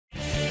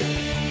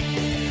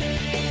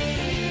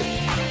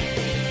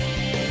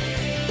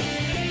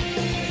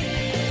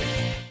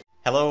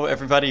Hello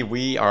everybody,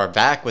 we are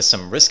back with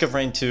some Risk of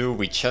Rain 2.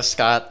 We just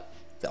got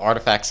the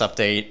Artifacts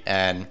update,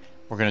 and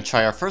we're going to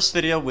try our first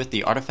video with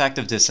the Artifact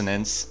of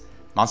Dissonance.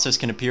 Monsters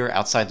can appear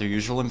outside their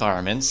usual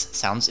environments.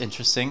 Sounds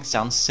interesting,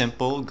 sounds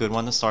simple, good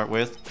one to start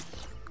with.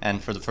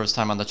 And for the first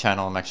time on the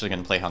channel, I'm actually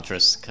going to play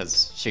Huntress,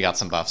 because she got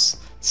some buffs.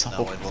 So,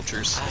 no, and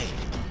vultures.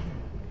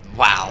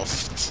 Wow.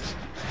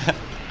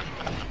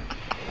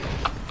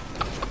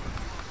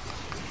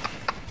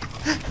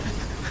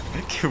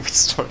 Can we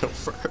start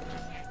over?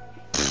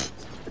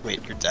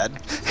 Wait, you're dead?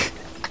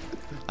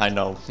 I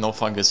know, no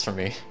fungus for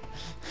me.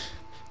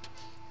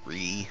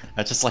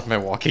 I just like my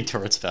walking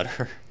turrets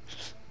better.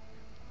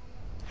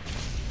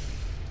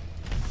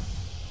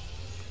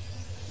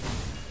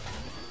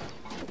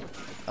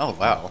 Oh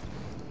wow.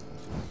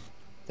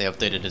 They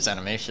updated his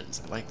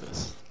animations, I like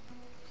this.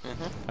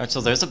 Alright,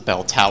 so there's a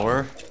bell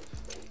tower.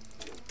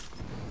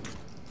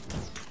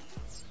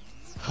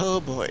 Oh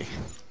boy.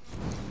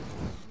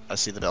 I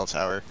see the bell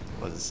tower.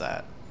 What is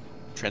that?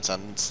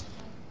 Transcendence.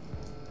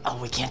 Oh,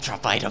 we can't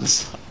drop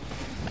items.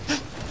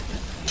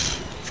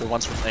 For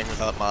once we're playing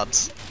without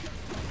mods.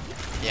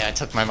 Yeah, I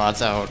took my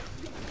mods out.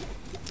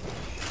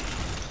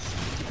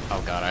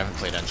 Oh god, I haven't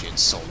played NG in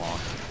so long.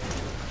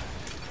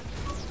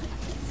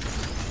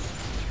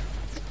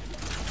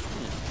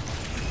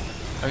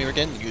 I mean, we're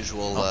getting the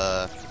usual,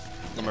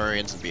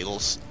 Lemurians and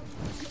Beetles.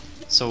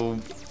 So,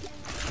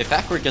 if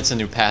Backward gets a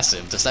new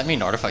passive, does that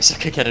mean Artificer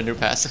could get a new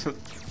passive?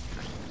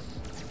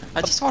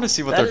 I just want to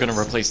see what they're going to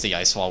replace the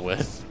Ice Wall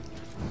with.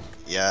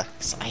 Yeah.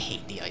 Because I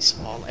hate the Ice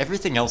Wall.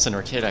 Everything else in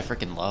her kit I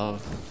freaking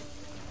love.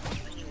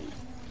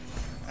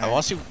 I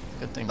want to see...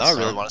 Good thing. No, I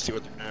really want to see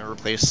what they're going to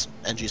replace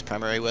NG's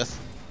primary with.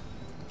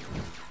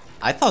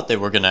 I thought they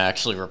were going to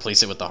actually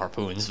replace it with the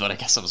Harpoons, but I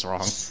guess I was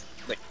wrong.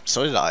 Like,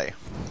 so did I.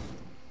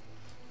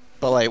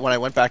 But, like, when I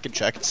went back and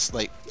checked,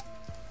 like,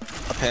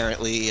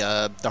 apparently,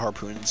 the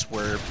Harpoons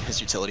were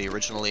his utility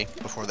originally,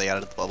 before they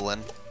added the bubble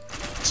in.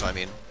 So, I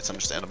mean, it's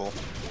understandable.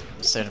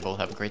 Understandable.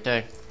 Have a great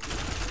day.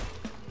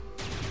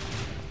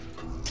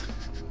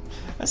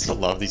 I still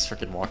love these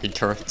freaking walking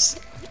turrets.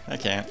 I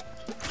can't.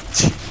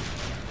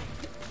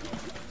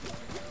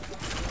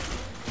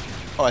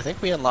 Oh, I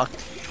think we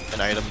unlocked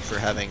an item for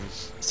having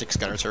 6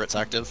 gunner turrets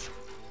active.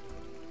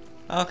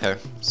 Okay,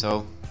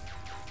 so...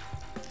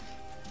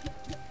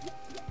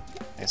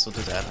 I guess we'll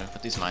do that and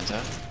put these mines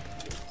out.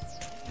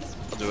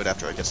 I'll do it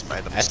after I get some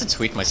items. I have to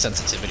tweak my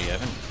sensitivity. I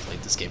haven't played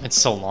this game in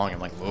so long. I'm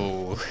like,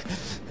 whoa.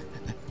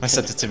 My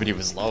sensitivity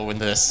was low in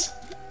this.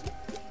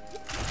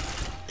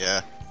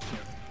 Yeah.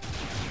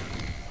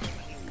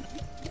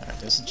 Alright,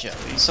 there's a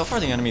jelly. So far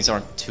the enemies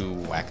aren't too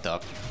whacked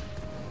up.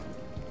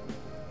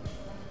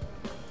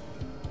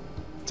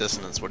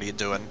 Dissonance, what are you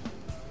doing?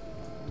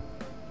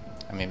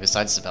 I mean,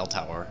 besides the bell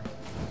tower.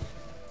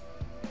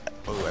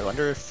 Oh, I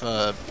wonder if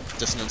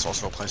Dissonance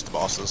also applies to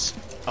bosses.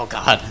 Oh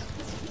god.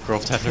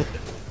 Grove Tender.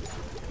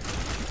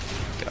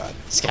 God.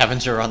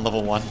 Scavenger on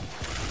level 1.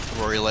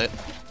 Rory Light.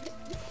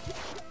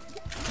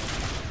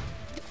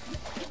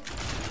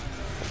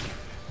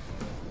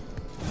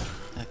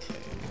 Okay.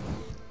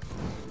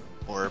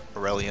 Or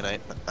Aurelionite.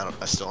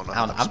 I still don't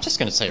know. I'm just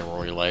gonna say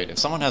Rory Light. If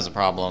someone has a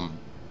problem,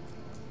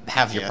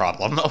 have your Yeah.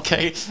 problem,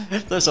 okay?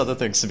 There's other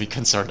things to be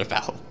concerned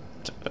about.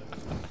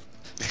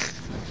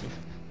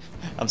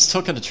 I'm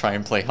still gonna try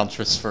and play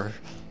Huntress for...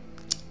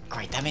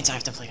 Great, that means I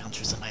have to play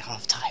Huntress at my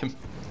off time.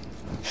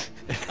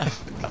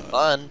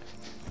 Fun.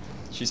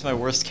 She's my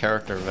worst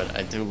character, but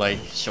I do like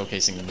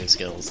showcasing the new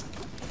skills.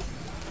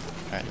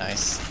 Alright,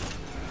 nice.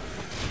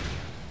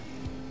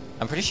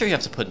 I'm pretty sure you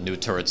have to put new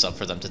turrets up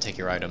for them to take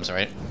your items,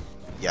 right?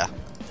 Yeah.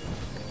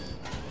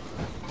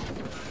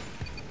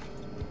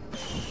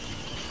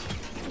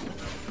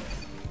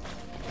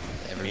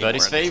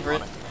 Everybody's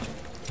favorite.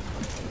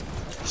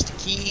 Just a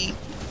key.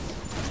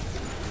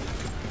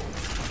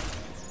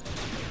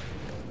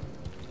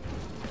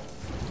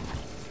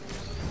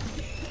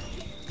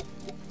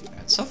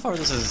 Alright, so far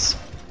this is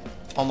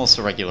almost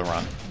a regular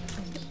run.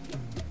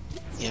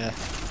 Yeah.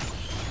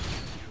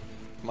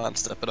 Come on,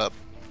 step it up.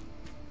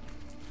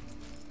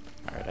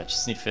 Alright, I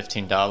just need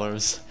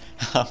 $15.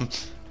 um,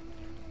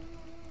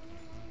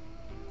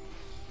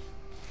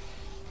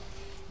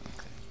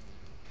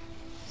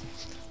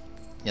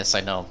 Yes,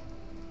 I know.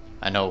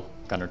 I know,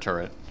 Gunner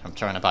Turret. I'm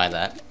trying to buy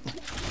that.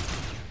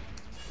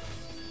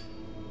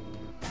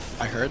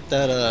 I heard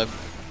that,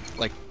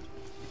 like,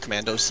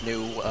 Commando's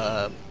new,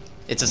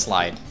 It's a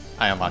slide.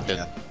 I unlocked it.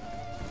 yeah.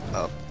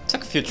 Oh,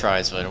 Took a few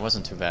tries, but it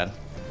wasn't too bad.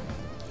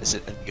 is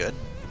it any good?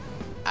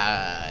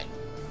 I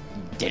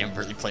didn't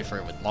really play for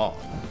it with long.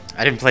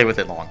 I didn't play with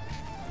it long.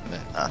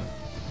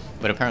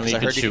 But apparently you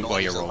can shoot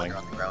while you're rolling.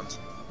 On the ground.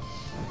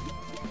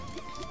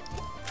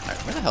 Alright,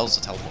 where the hell is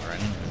the teleport? I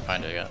didn't even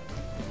find it yet.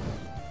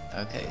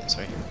 Okay, it's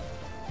right here.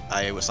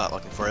 I was not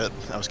looking for it.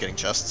 I was getting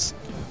chests.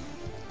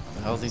 What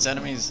the hell are these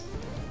enemies?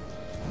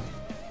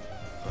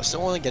 I was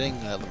still only getting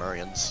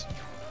Lemurians.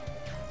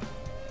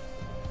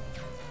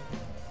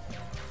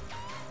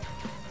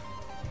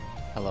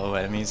 Hello,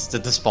 enemies.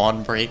 Did the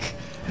spawn break?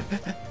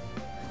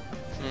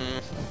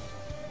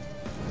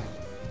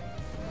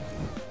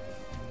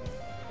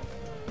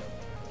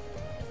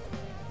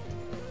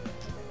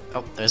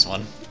 there's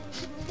one.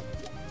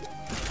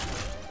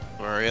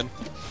 Where are you in?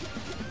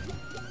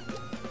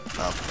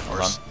 Oh, of Hold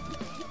course. on.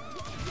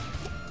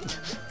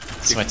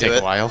 This might take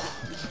a while.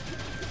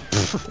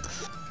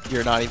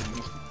 You're not even...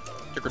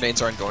 Your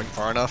grenades aren't going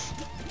far enough.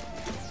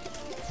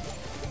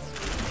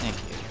 Thank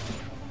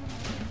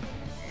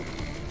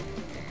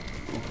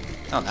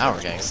you. Oh, now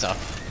we're getting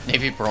stuff.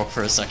 Maybe it broke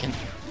for a second.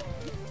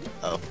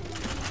 Oh.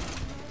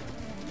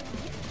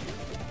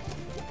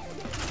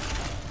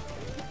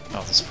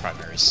 Oh, this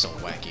primary is so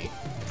wacky.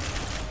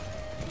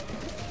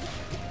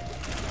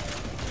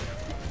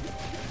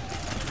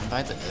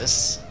 Buy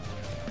this.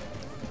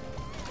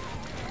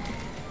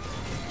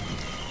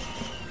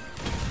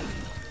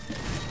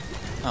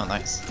 Oh,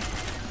 nice.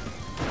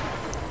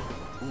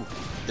 Ooh.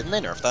 Didn't they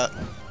nerf that?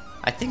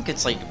 I think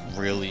it's like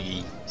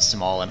really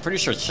small. I'm pretty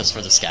sure it's just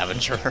for the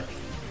scavenger.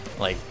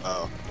 Like,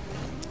 Oh.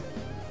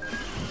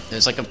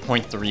 there's like a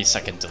 0.3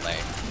 second delay,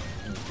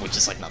 which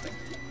is like nothing.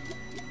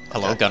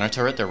 Hello, Okay. gunner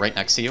turret. They're right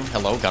next to you.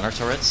 Hello, gunner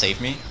turret. Save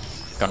me.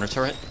 Gunner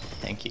turret.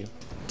 Thank you.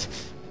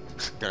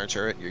 Gunner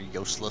turret, you're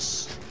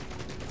useless.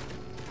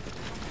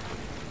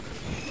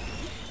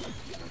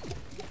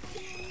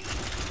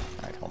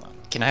 Alright, hold on.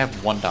 Can I have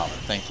 $1?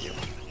 Thank you.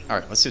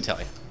 Alright, let's do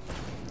tally.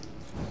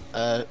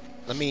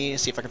 Let me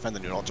see if I can find the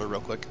noon altar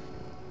real quick.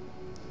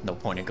 No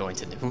point in going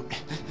to New.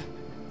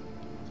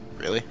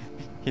 Really?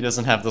 He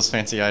doesn't have those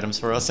fancy items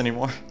for us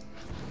anymore.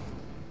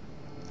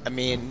 I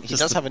mean, he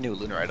Just does the- have a new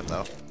lunar item,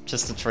 though.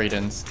 Just the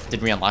trade-ins.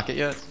 Did we unlock it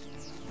yet?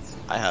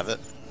 I have it.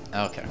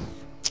 Okay.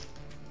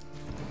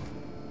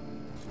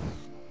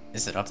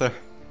 Is it up there?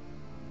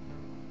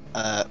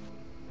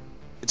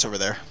 It's over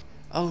there.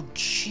 Oh,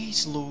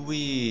 jeez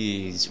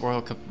Louise.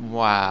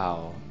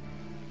 Wow.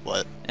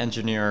 What?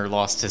 Engineer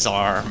lost his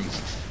arm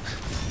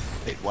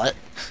Wait, what?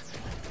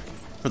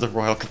 for the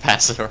royal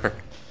capacitor.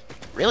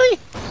 Really?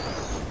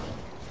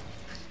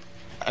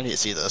 I need to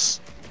see this.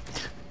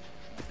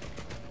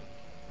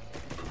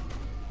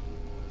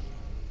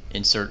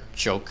 Insert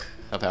joke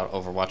about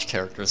Overwatch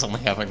characters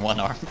only having one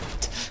arm.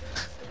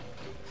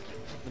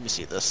 Let me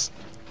see this.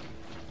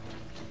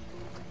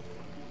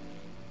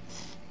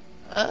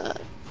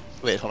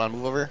 Wait, hold on,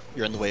 move over.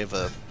 You're in the way of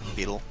a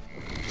beetle.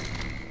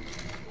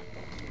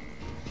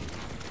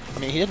 I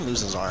mean, he didn't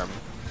lose his arm.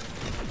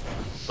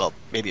 Well,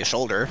 maybe a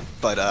shoulder,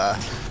 but,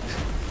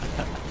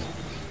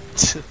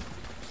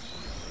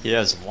 He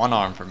has one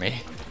arm for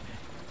me.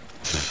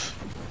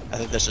 I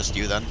think that's just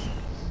you then.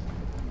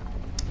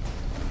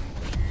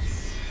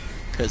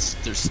 Because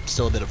there's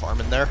still a bit of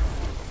arm in there.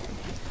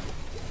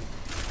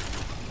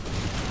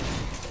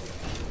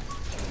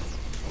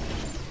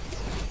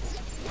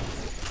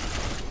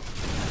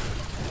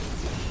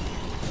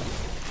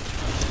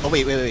 Oh,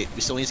 wait.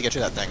 We still need to get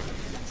you that thing.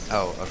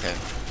 Oh, okay.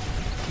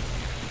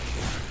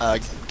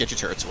 Get your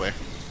turrets away.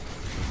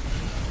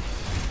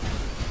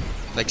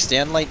 Like,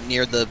 stand, like,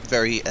 near the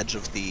very edge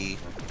of the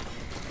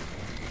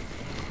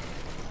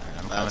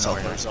I'm coming over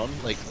teleport here. zone.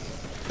 Like,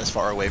 as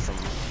far away from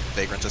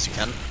Vagrant as you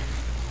can.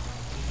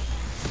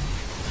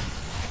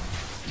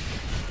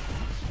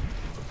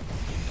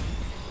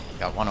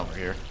 Got one over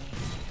here.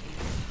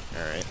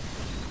 Alright.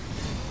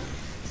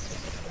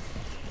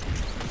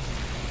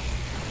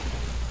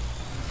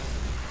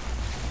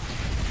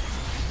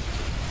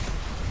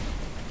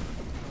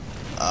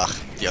 Ugh,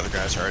 the other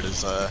guy's heart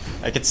is,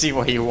 I could see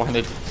what you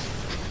wanted.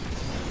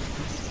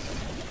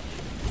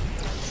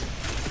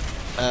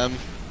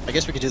 I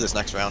guess we could do this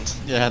next round.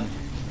 Yeah.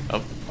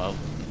 Oh, well.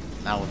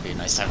 Now would be a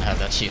nice time to have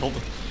that shield.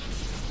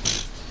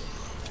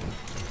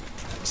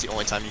 It's the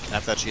only time you can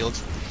have that shield.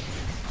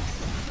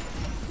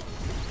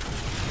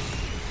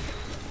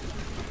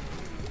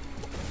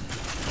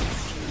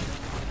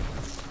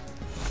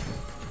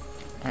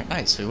 Alright,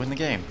 nice. We win the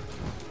game.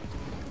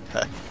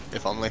 Heh,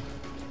 if only.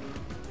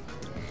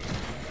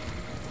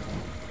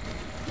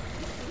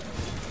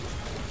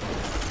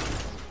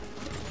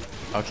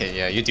 Okay,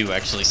 yeah, you do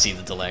actually see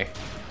the delay.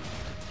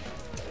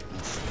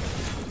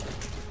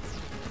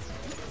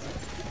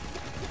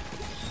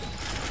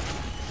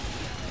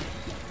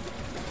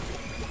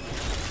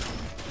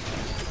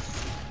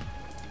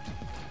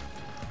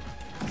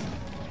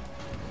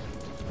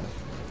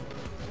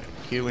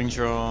 Healing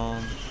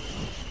drone.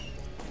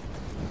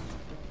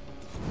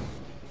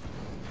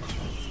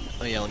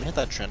 Oh yeah, let me hit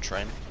that trench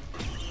shrine.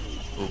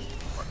 Ooh.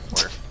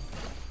 Where?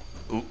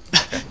 Ooh.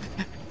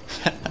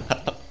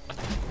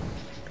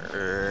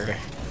 Err.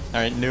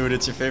 Alright, Nude,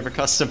 it's your favorite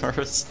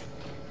customers.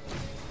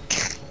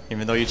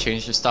 Even though you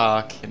changed your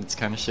stock, and it's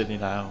kinda shitty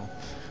now.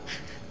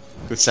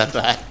 Who said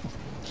that?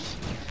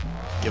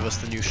 Give us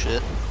the new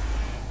shit.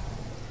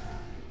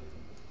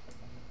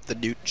 The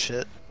newt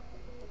shit.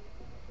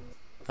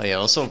 Oh yeah,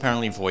 also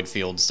apparently void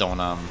fields don't,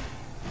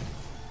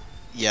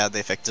 Yeah,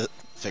 they fixed it.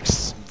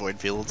 Fixed void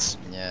fields.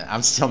 yeah,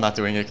 I'm still not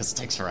doing it because it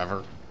takes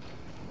forever.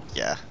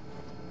 Yeah.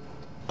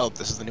 Oh,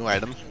 this is the new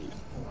item.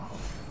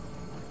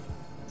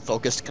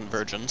 Focused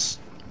convergence.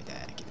 Give me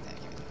that, give me that,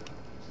 give me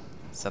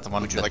that. Is that the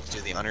one? Would you like to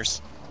do the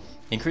honors?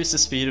 Increase the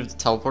speed of the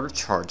teleporter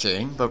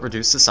charging, but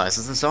reduce the size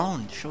of the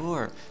zone.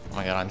 Sure. Oh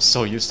my god, I'm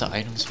so used to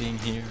items being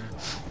here.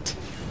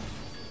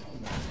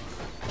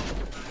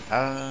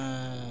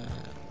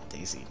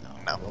 Daisy,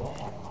 no.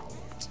 No.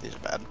 These are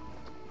bad.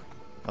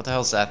 What the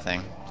hell's that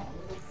thing?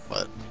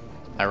 What?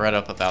 I read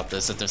up about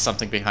this, that there's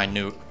something behind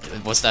Newt.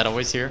 Was that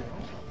always here?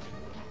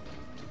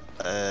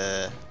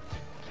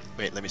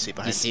 Wait, let me see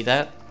behind. You see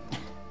that?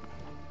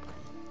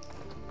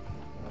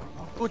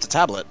 Oh, it's a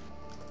tablet.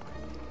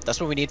 That's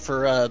what we need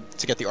for,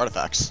 to get the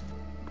artifacts.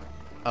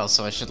 Oh,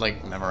 so I should,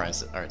 like,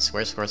 memorize it. Alright,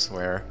 square, square,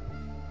 square.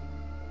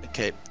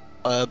 Okay,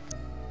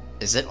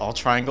 Is it all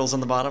triangles on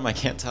the bottom? I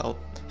can't tell.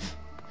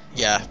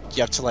 yeah,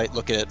 you have to, like,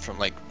 look at it from,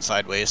 like,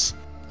 sideways.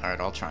 Alright,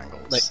 all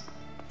triangles. Like,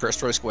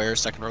 first row squares,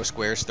 second row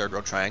squares, third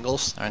row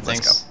triangles. Alright, Let's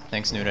thanks. go.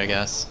 Thanks, Newt, I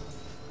guess.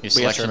 Your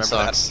We have to selection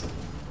remember sucks.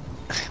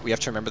 We have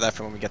to remember that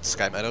for when we get to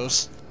Sky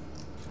Meadows.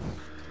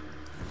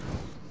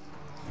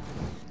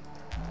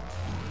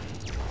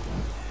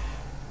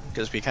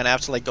 Because we kind of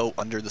have to, like, go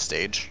under the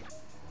stage.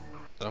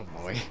 Oh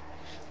boy.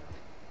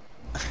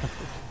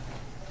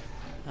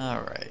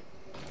 Alright.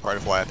 Part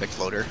of why I picked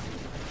Floater.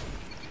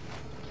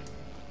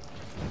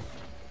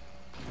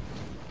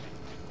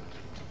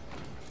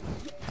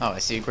 Oh, I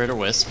see a greater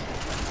wisp.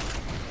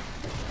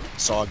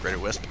 Saw a Greater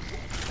Wisp.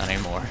 Not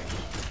anymore.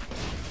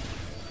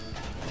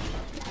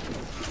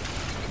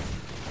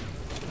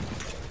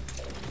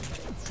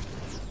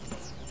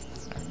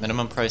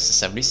 Minimum price is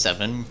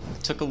 77.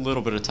 Took a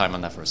little bit of time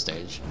on that first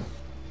stage.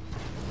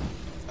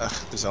 Ugh,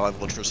 there's a lot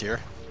of ultras here.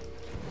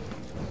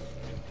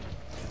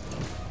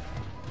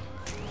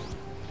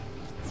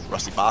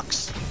 Rusty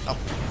box. Oh,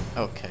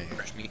 okay.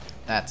 Fresh meat.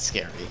 That's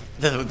scary.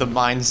 The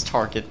mines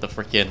target the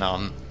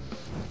freaking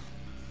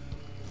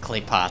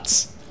clay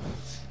pots.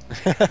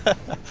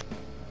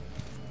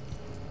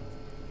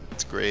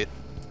 It's great.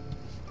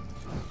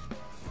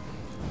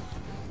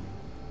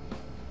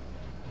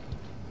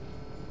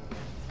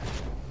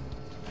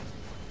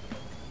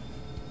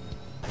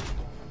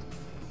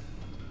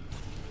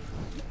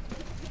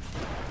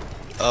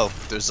 Oh,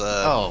 there's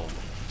Oh,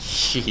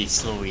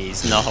 jeez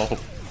Louise, no.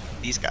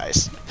 these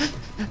guys.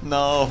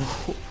 No.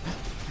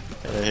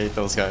 I hate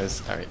those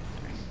guys. Alright.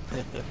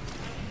 I'm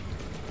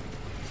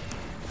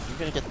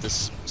gonna get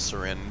this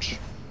syringe.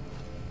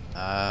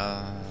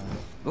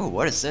 Ooh,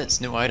 what is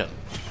this? New item.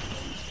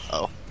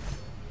 Oh,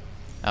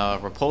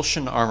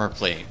 Repulsion armor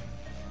plate.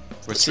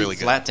 Receive really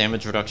good. flat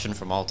damage reduction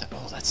from all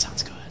oh, that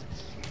sounds good.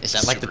 Is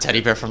that like the Super teddy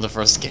good. bear from the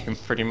first game,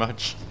 pretty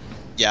much?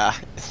 yeah,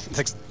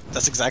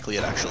 that's exactly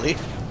it actually.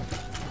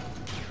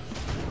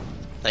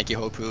 Thank you,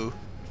 Hopu.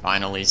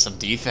 Finally, some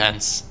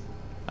defense.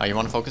 You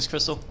want to focus,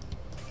 Crystal?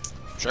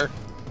 Sure.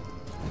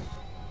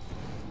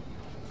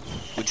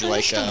 Would you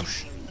like, hold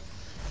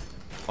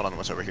on,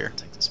 what's over here?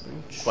 Take this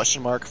booch.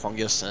 Question mark,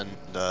 fungus, and,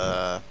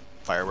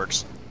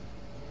 fireworks.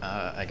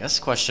 I guess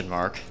question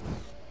mark.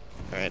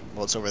 Alright,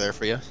 well, it's over there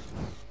for you.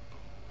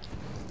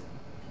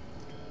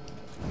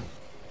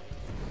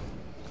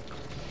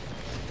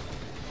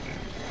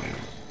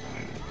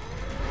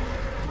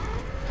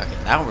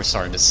 Okay, now we're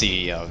starting to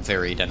see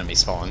varied enemy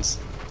spawns.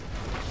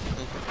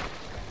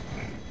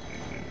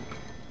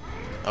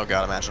 Oh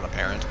god, imagine a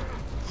parent.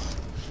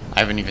 I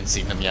haven't even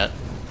seen them yet.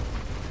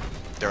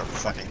 They're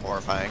fucking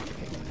horrifying.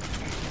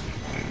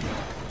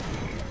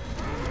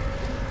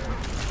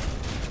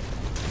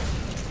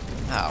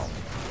 Ow.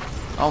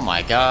 Oh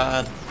my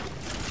god.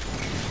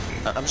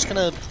 I'm just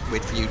gonna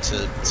wait for you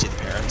to see the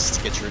parents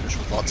to get your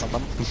initial thoughts on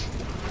them.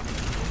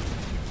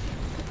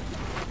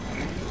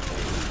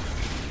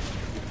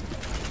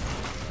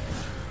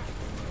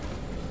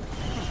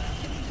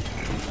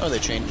 Oh, they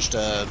changed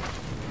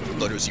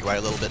Loader's UI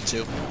a little bit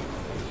too.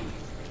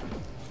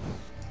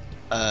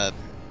 Let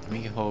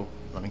me hope.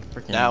 Let me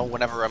freaking. Now,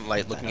 whenever I'm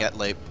like looking at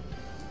like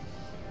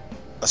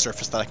a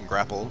surface that I can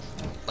grapple,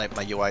 like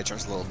my UI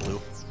turns a little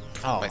blue.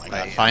 Oh Like my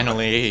my- god,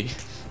 finally!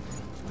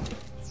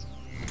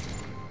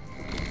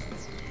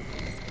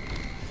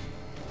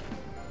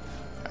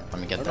 Alright,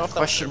 let me get I don't know that if that was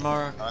question there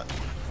mark. or not,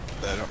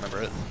 but I don't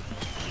remember it.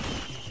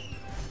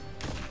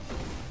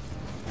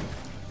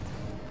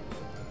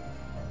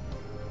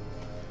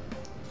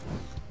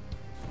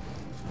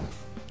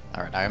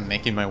 Alright, I'm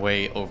making my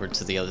way over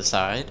to the other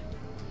side.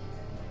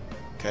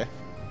 Okay.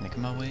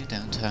 Making my way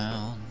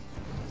downtown.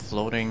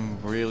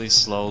 Floating really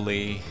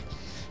slowly.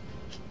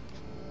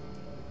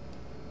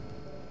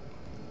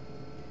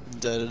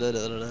 Da da da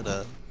da da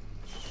da.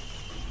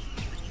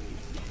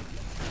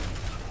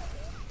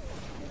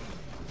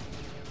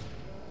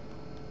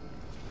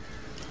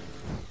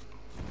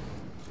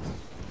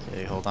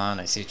 Okay, hold on,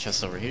 I see a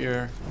chest over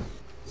here.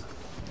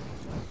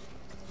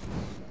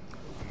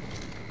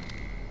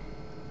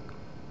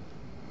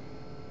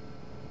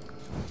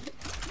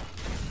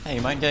 Hey,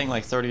 you mind getting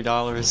like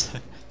 $30?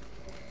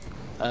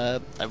 I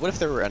would if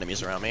there were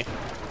enemies around me,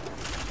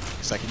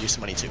 because I could use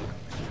some money too.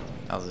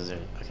 Oh, is it?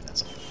 Okay,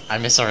 that's all. I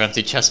miss our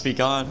empty chest be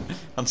gone.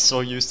 I'm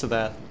so used to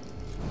that.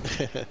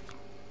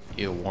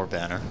 Ew, war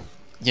banner.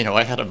 You know,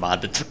 I had a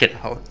mod that took it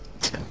out.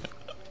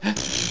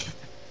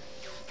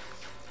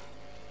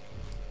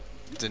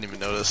 Didn't even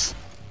notice.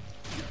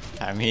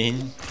 I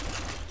mean,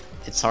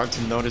 it's hard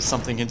to notice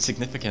something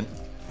insignificant.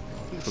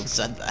 Who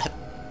said that?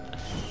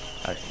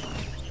 Alright.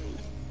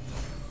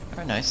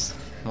 Very nice.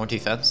 More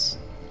defense.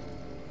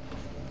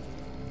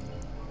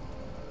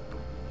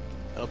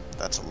 Oh,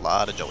 that's a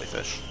lot of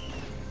jellyfish.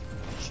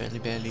 Jelly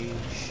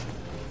bellies.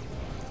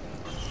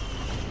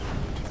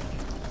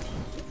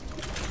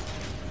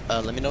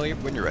 Let me know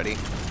when you're ready,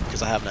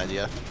 because I have an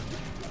idea.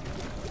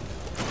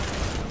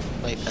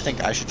 Like, I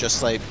think I should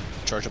just, like,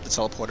 charge up the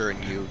teleporter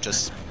and you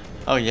just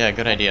Oh yeah,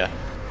 good idea.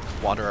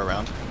 wander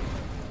around.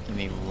 Give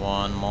me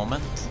one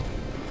moment.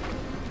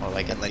 While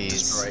I get And, like, these.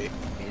 destroy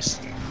these.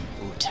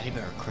 Ooh, teddy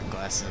bear quick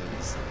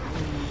glasses.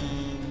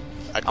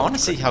 I'd I go want to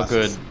with see quick how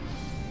good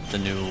glasses. the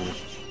new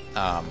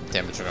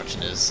damage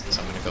reduction is,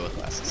 so I'm gonna go with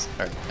glasses.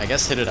 Alright, I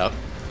guess hit it up.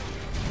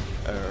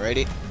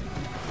 Alrighty.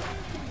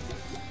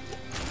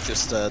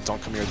 Just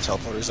don't come near the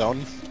teleporter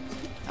zone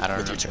I don't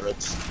with know. your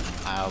turrets.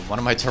 One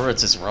of my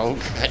turrets is rogue.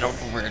 I don't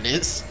know where it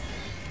is.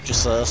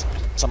 Just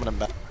summon them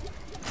back.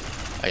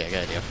 Oh yeah,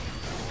 good idea.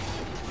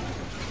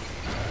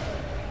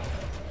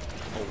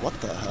 Oh, what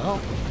the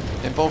hell?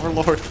 Imp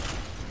Overlord.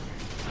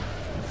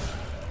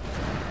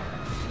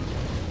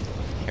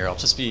 Here, I'll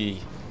just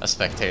be a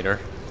spectator.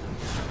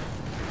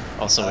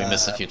 Also, we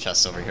missed a few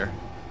chests over here.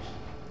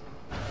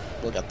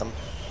 We'll get them.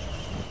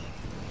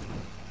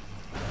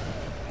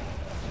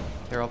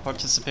 Here, I'll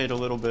participate a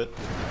little bit.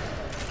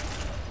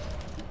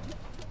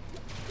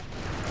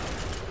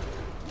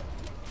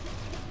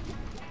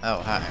 Oh,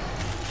 hi.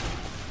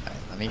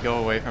 Alright, let me go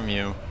away from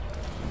you.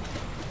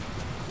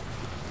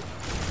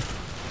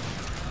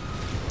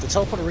 The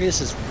teleporter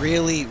radius is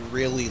really,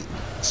 really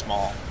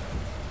small.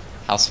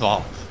 How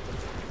small?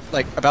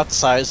 Like, about the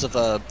size of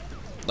a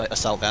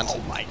cell vent. Oh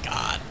my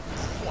god.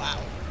 Wow.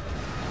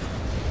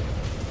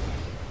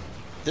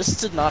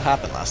 This did not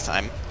happen last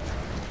time.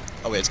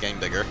 Oh wait, it's getting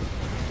bigger.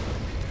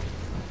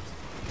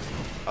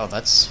 Oh,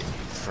 that's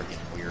freaking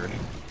weird.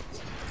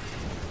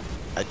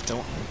 I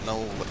don't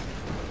know what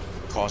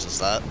causes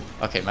that.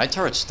 Okay, my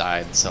turret's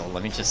died, so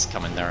let me just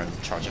come in there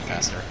and charge it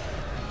faster.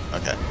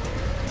 Okay.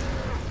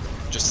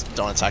 Just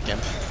don't attack him.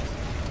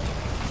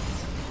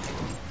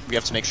 We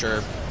have to make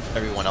sure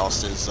everyone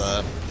else is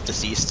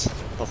deceased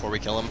before we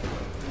kill him.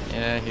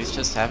 Yeah, he's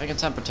just having a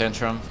temper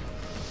tantrum.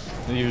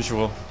 The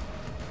usual.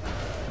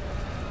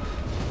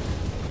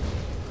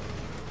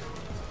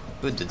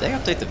 Ooh, did they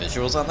update the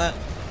visuals on that?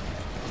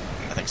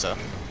 I think so.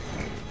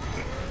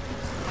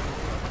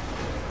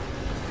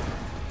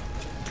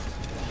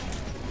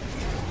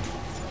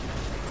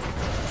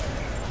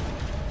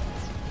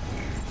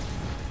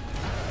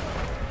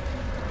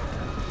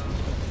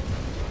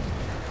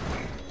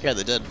 Yeah,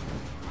 they did.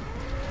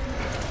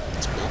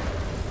 That's cool.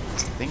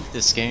 I think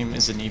this game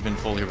isn't even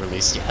fully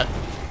released yet.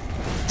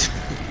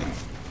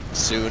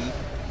 Soon.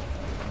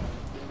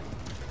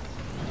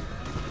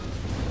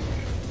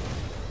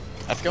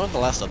 I forget when the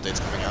last update's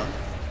coming out.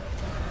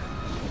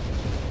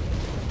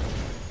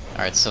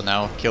 Alright, so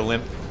now kill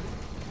him.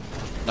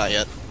 Not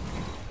yet.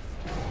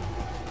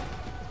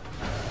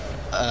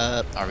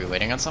 Are we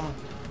waiting on someone?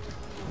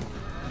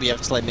 We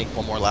have to like make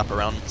one more lap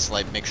around to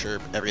like make sure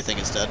everything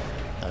is dead.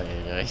 Oh,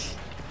 yeah.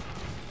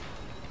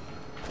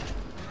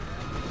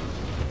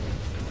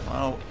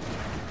 Oh.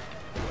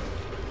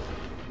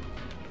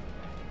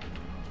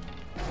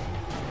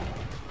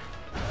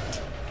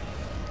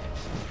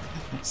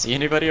 See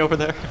anybody over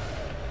there?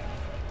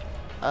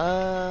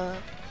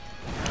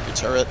 Your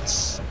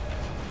turrets.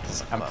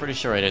 I'm pretty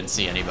sure I didn't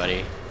see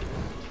anybody.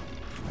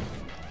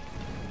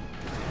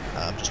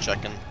 I'm just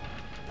checking.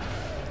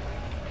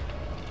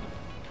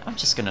 I'm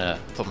just gonna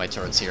put my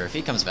turrets here. If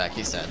he comes back,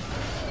 he's dead.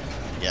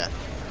 Yeah.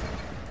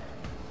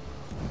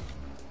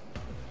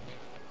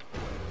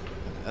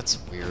 That's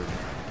weird.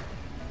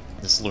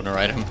 This lunar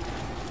item.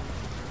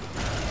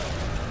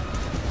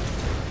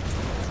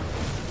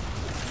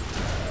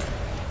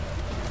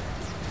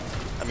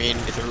 I mean,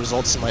 if it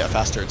results in like a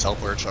faster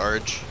teleporter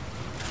charge.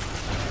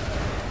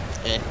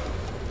 Eh.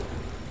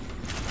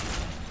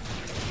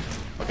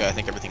 Okay, I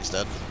think everything's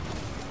dead.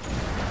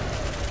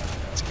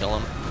 Let's kill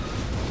him.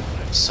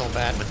 I'm so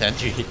bad with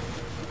NG.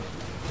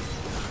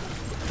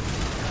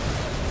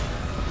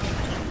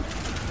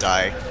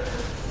 Die.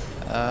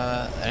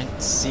 I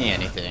didn't see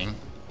anything.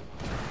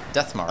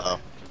 Death mark. Uh-oh.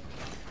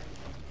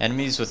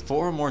 Enemies with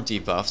 4 or more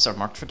debuffs are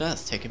marked for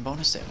death, taking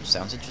bonus damage.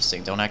 Sounds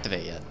interesting. Don't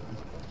activate yet.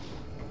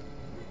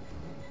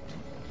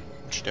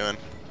 What you doing?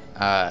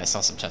 I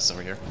saw some chests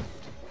over here.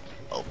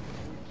 Oh.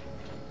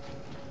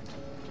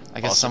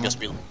 I guess someone.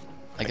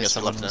 I guess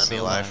we left an enemy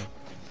alive.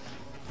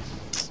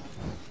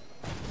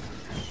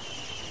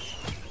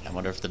 I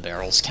wonder if the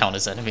barrels count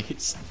as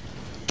enemies.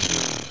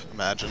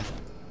 Imagine.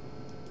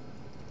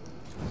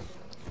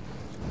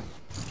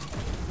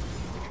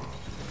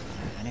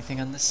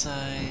 Anything on this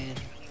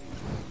side?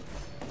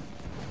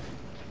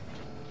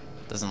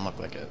 Doesn't look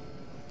like it.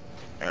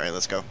 Alright,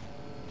 let's go.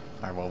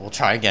 Alright, well, we'll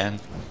try again.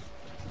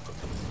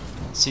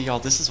 See, y'all,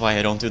 this is why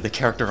I don't do the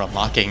character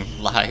unlocking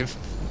live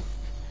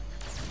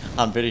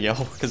on video,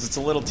 because it's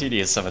a little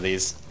tedious, some of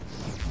these.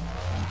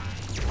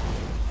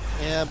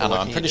 Yeah, I but don't know, what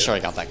I'm can pretty you sure I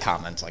do? got that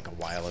comment like a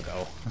while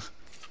ago.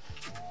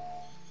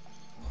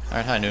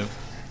 Alright, hi, noob.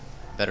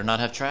 Better not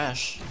have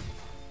trash,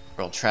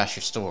 or I'll trash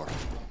your store.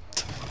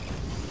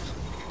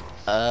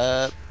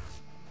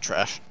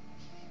 Trash.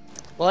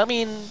 Well, I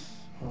mean,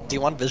 do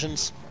you want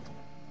visions?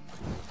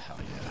 Hell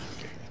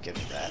yeah. Give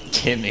me that.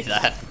 Give me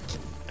that.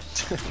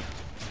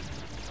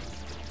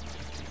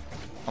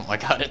 Oh my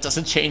god, it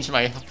doesn't change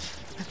my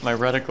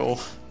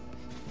reticle.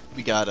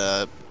 We got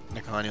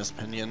Niconia's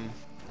Opinion.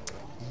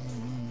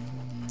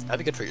 That'd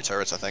be good for your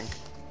turrets, I think.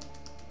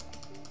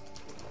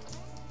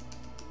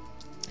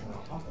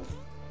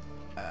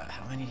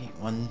 How many?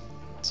 1,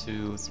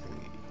 2, 3.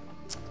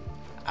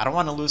 I don't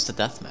want to lose the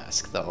death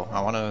mask though. I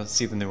want to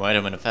see the new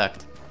item in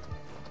effect.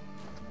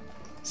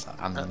 So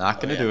I'm not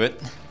gonna do it.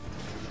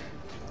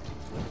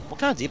 What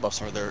kind of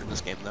debuffs are there in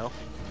this game, though?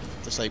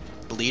 Just like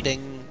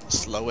bleeding,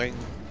 slowing.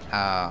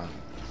 I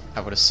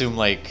would assume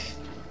like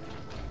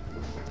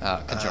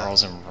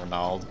Kajarls and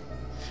Ronald.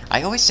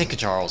 I always say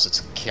Kajarls,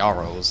 it's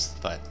Kiaros,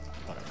 but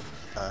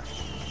whatever.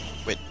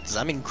 Wait, does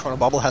that mean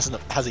Chronobobble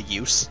has a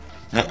use?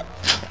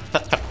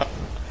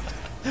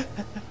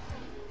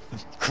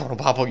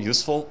 Chronobobble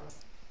useful?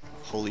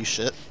 Holy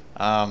shit.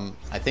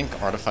 I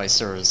think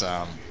Artificer's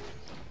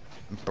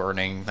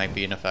burning might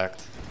be in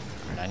effect.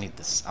 I need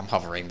this. I'm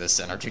hovering this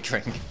energy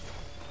drink.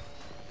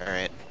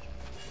 Alright.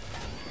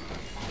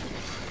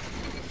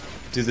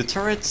 Do the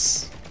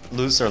turrets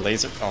lose their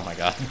laser? Oh my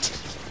god.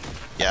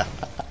 Yeah.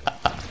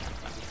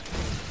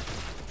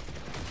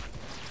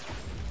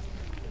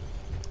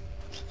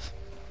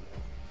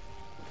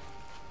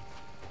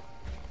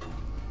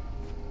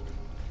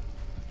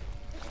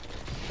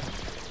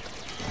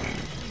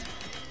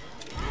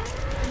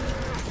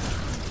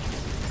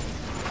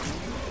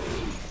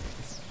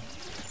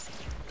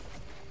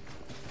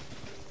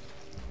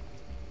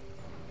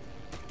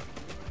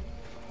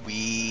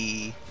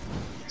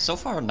 So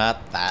far,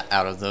 not that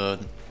out of the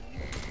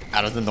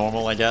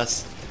normal, I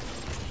guess.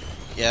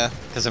 Yeah.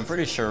 Because I'm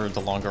pretty sure the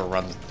longer a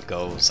run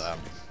goes,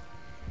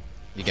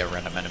 you get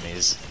random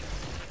enemies.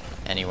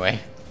 Anyway.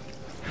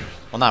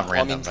 Well, not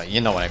random, but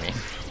you know what I mean.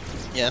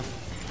 Yeah.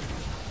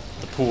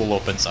 The pool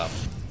opens up.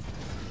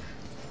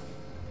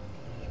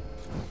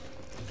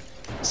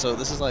 So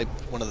this is like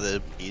one of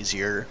the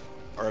easier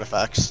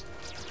artifacts.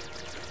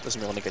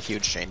 Doesn't really make a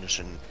huge change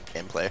in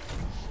gameplay.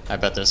 I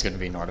bet there's going to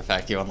be an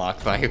artifact you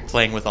unlock by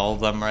playing with all of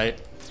them, right?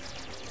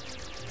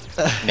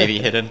 Maybe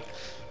hidden?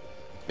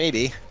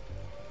 Maybe.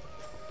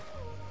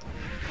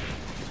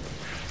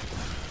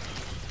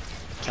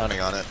 Counting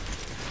on it.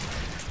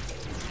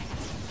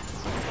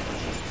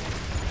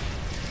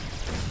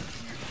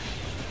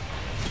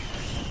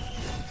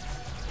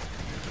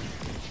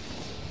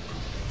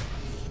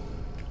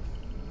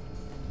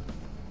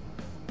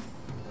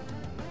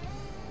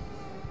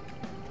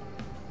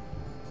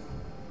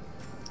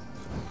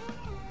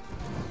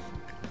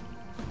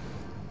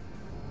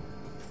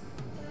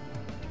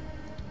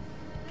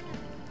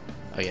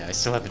 Oh yeah, I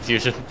still have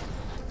infusion.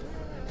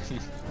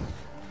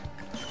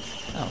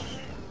 Oh.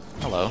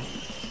 Hello.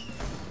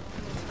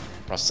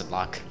 Rusted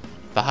lock.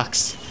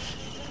 Box.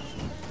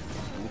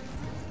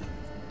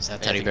 Is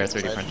that Teddy Bear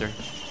 3D printer?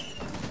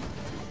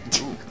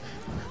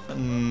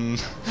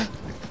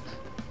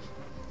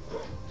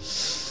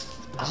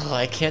 Oh,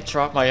 I can't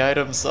drop my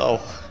items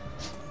though.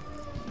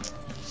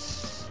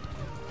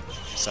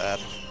 Sad.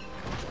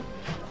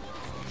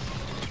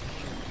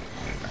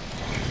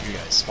 You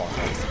guys spawn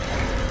both.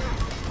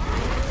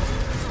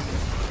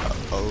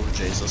 Oh,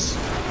 Jesus.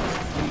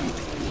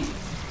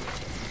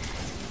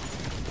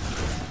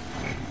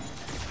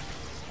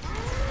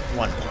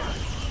 One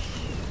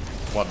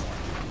more. One more.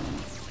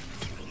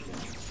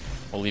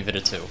 We'll leave it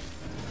at 2.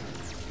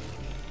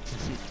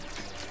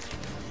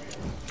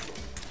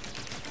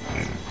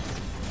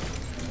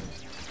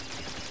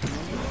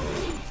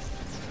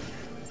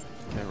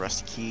 Okay,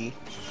 rusty key.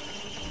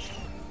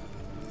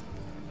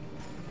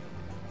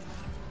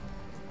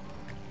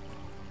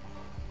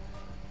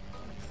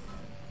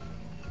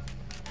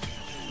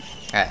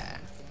 Ah.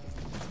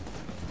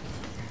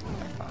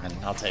 Fine,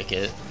 I'll take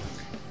it.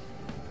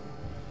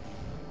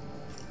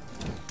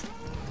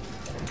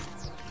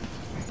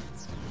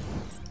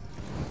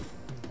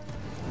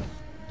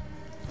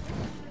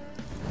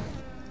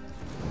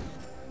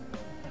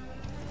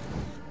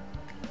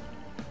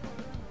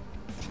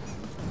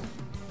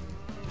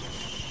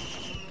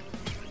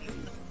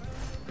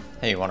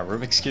 Hey, you want a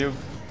Rubik's Cube?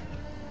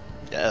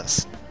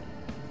 Yes.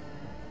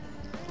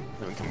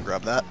 Then we can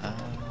grab that.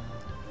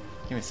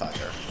 Give me fire.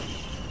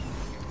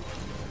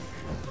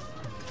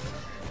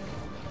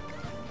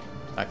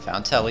 I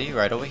found Telly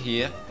right over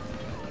here.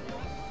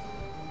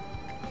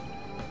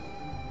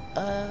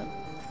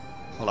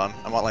 Hold on.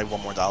 I want like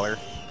 $1 more.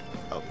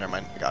 Oh, never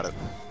mind. I got it.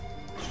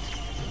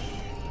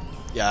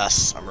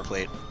 Yes, armor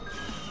plate.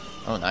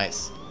 Oh,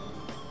 nice.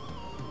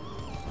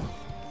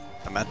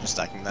 Imagine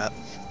stacking that.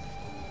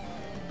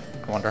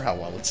 I wonder how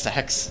well it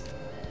stacks.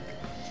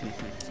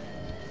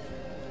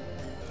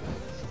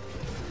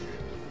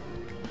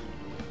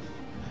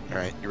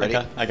 Alright, you ready?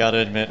 I gotta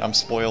admit, I'm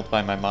spoiled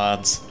by my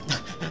mods.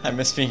 I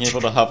miss being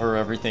able to hover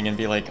everything and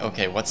be like,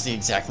 okay, what's the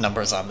exact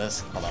numbers on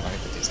this? Hold on, let me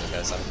put these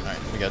guys up. Alright,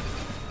 we good.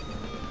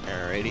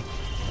 Alrighty.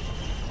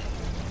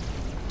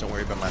 Don't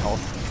worry about my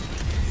health.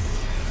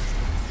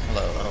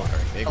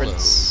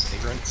 Vagrants.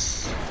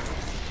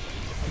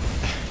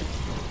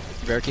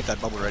 You better keep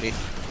that bubble ready.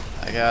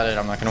 I got it.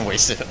 I'm not gonna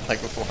waste it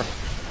like before.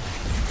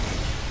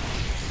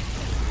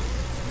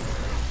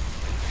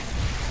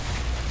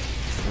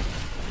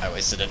 I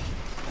wasted it.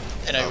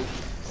 And I...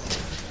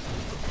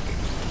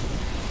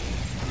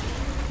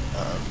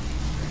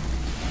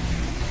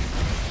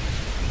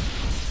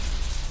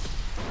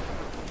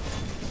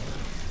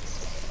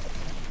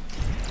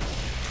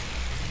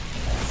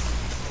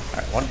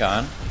 Alright, one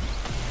gone.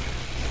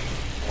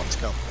 Let's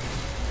go.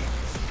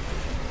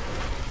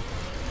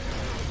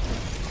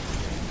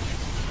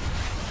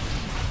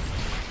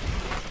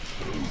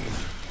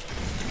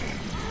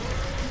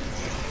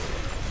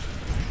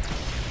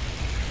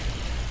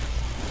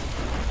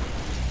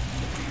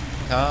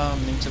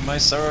 Come into my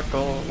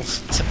circle.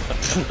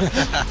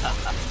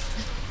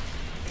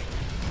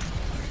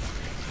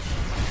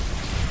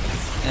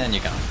 And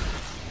you're gone.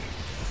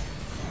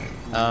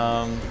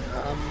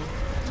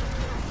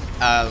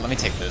 Let me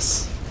take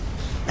this.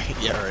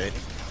 Yeah, right.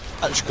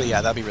 Actually,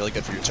 yeah, that'd be really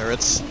good for your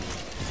turrets.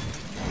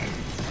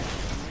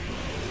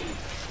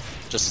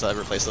 Just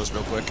replace those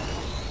real quick.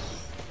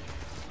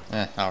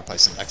 I'll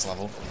replace them next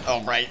level.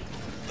 Oh, right.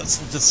 The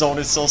zone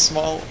is so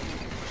small.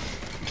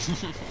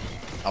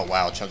 Oh,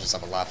 wow. It charges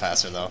up a lot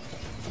faster, though.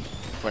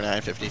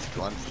 49, 50,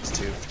 51,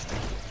 52, 53.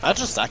 I'm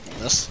just stacking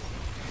this.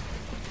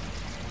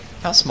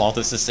 How small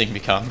does this thing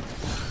become?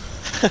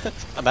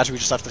 Imagine we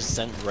just have to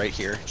stand right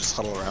here, just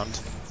huddle around.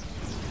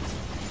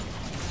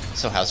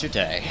 So how's your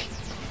day?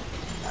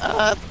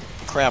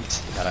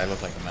 Cramped. God, I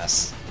look like a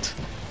mess.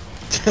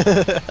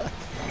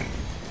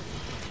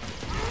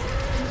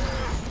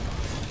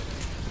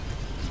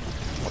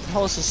 What the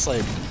hell is this,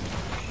 like,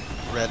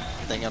 red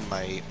thing on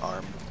my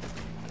arm?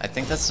 I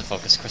think that's the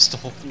focus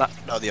crystal.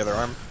 No, the other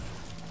arm.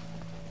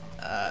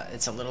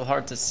 It's a little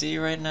hard to see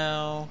right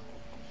now.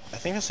 I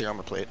think that's the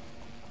armor plate.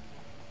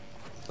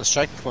 Let's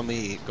check when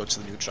we go to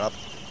the new shop.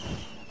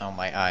 Oh,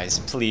 my eyes,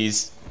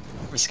 please.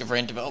 Risk of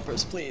Rain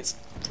developers, please.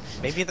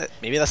 Maybe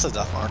that's the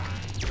death mark.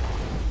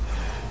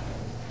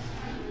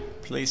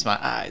 Please, my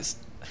eyes.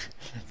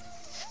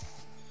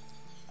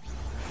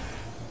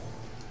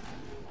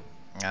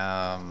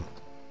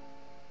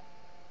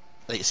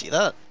 Wait, you see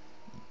that?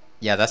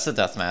 Yeah, that's the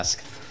death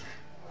mask.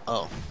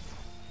 Oh.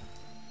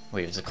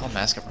 Wait, is it called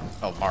Mask of...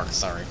 Oh, Mark,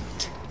 sorry.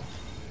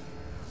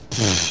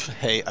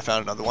 Hey, I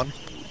found another one.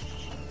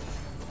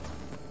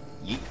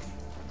 Yeet.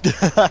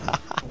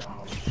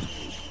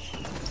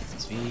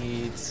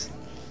 Speeds.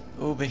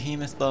 Oh,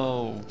 Behemoth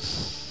Bow.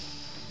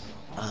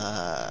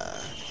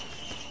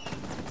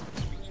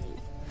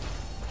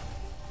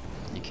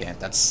 You can't.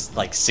 That's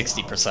like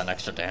 60%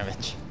 extra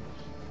damage.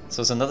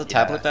 So is another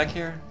tablet back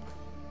here?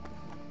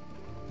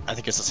 I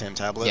think it's the same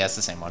tablet. Yeah, it's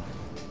the same one.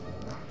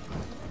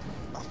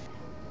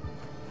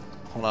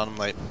 Hold on, I'm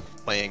like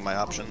weighing my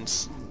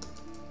options.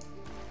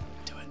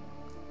 Do it.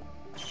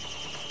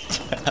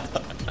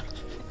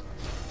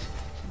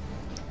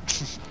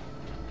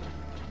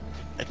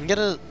 I can get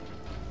a...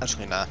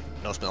 Actually, nah.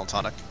 No spinal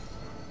tonic.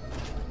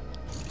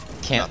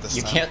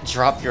 You can't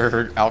drop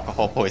your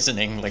alcohol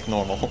poisoning like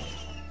normal.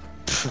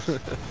 I'm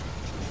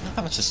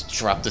gonna just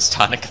drop this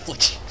tonic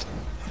affliction.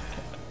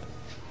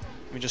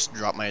 Let me just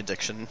drop my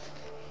addiction.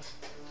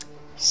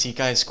 See,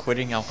 guys,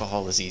 quitting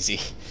alcohol is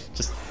easy.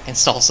 Just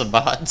install some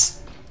mods.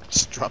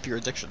 Just drop your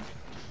addiction.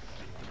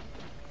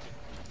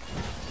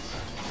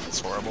 It's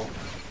horrible.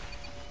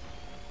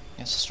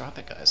 Yeah, just drop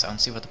it, guys. I don't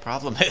see what the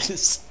problem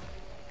is.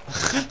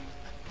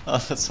 Oh,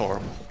 that's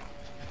horrible.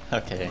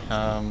 Okay,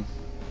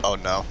 Oh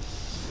no.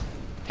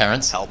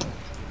 Parents? Help.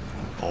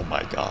 Oh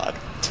my god.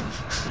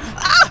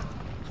 Ah!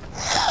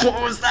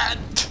 What was that?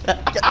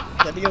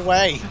 Get me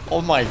away!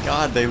 Oh my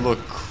god, they look...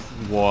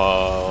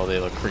 Whoa, they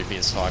look creepy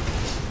as fuck.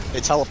 They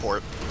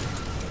teleport.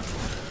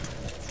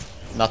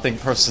 Nothing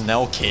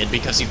personnel, kid,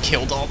 because you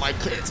killed all my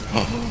kids.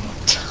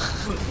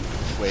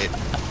 Wait.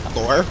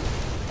 Lore?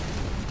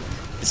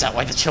 Is that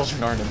why the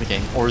children aren't in the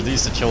game? Or are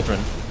these the children?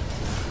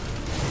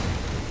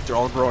 They're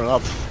all growing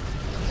up.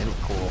 They look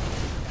cool.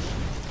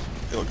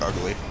 They look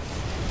ugly.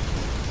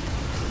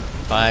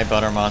 Bye,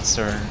 Butter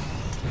Monster.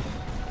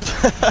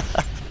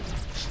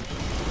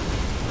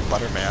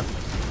 Butterman.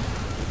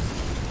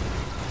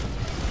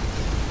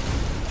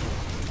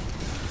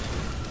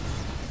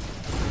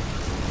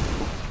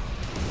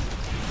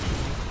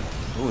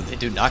 Ooh, they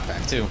do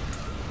knockback too.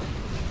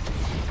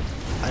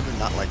 I do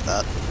not like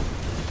that.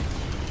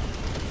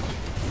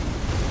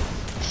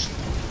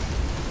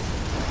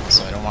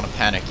 So I don't want to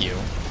panic you.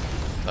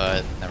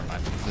 But, never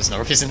mind. There's no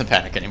reason to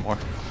panic anymore.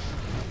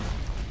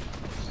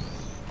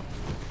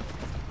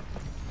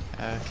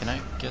 Can I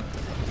get...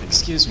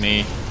 Excuse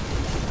me.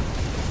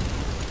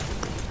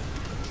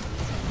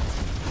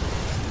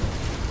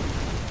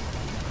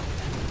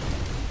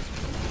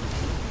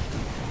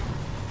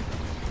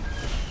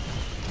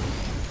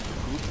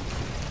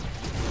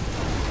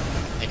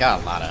 They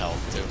got a lot of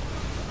health, too.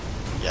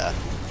 Yeah.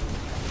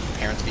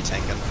 Parents be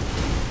tanking.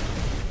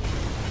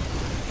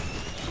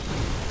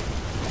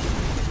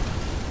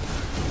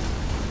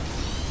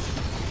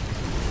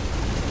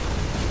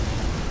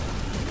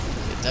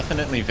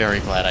 Definitely very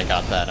glad I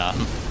got that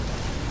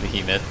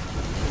behemoth.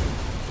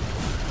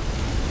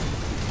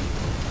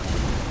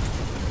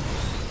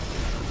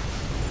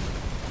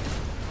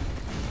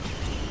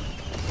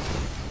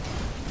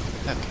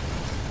 Okay.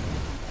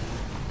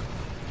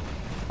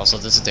 Also,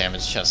 there's a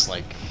damage chest,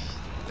 like,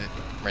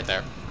 right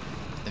there,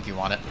 if you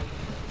want it.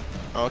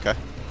 Oh, okay.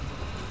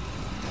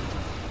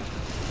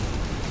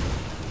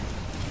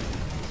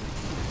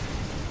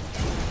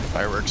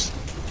 Fireworks.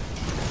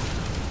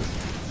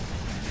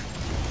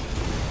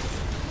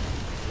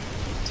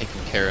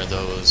 Taking care of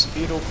those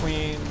beetle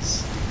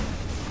queens.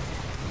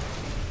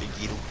 The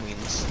beetle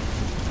queens.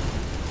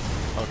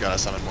 Oh god, I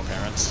summoned more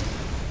parents.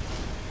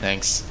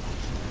 Thanks.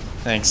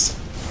 Thanks.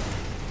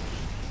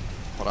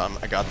 Hold on,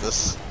 I got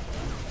this.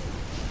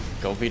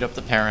 Go beat up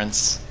the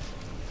parents.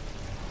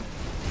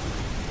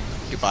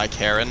 Goodbye,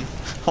 Karen.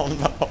 Oh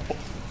no.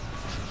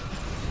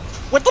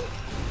 What the?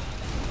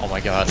 Oh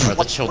my god, are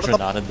the children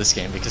not in this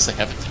game because they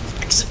haven't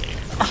been vaccinated?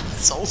 I'm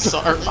so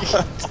sorry.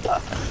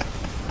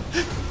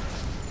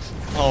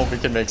 Oh, we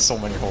can make so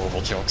many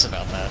horrible jokes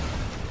about that.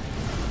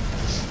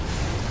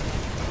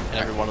 And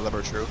every one of them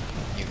are true.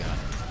 You got it.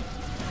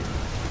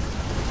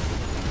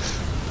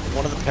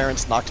 One of the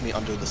parents knocked me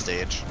under the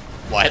stage.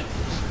 What?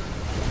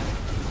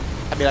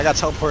 I mean, I got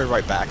teleported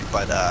right back,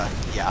 but,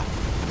 yeah.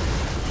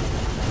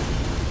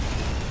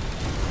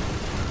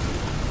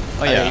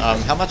 Oh yeah,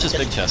 how much is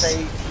Big Chest?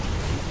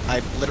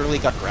 I literally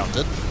got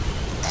grounded.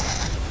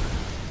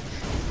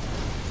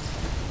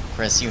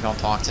 Chris, you don't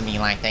talk to me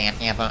like that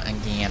ever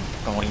again.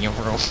 Go to your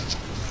room.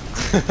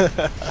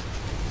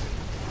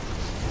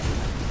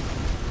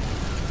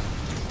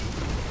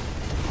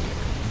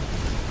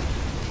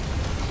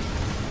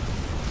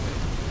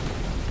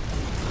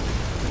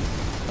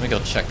 Let me go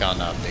check on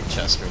Big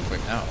Chest real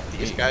quick now.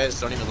 These guys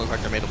don't even look like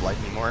they're made of light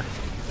anymore.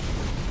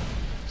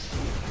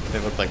 They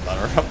look like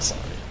butter, I'm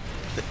sorry.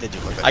 They do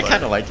look like I butter.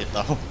 kind of like it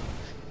though.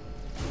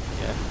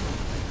 Yeah.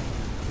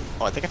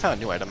 Oh, I think I found a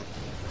new item.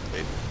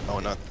 Wait. Oh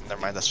no,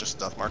 never mind. That's just a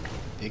death mark.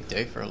 Big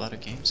day for a lot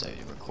of games I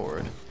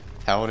record.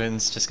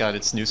 Paladins just got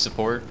its new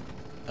support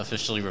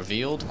officially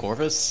revealed.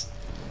 Corvus.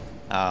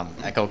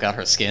 Echo got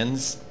her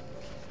skins.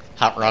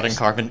 Hot Rod and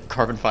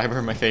carbon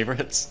fiber, my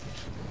favorites.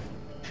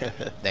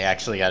 They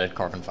actually added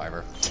carbon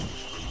fiber.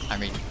 I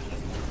mean,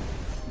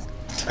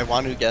 I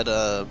want to get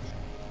the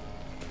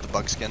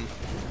bug skin.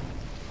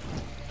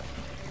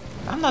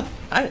 I'm not.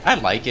 I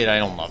like it. I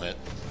don't love it.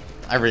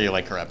 I really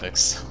like her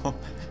epics.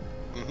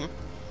 Mm-hmm.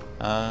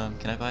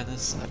 Can I buy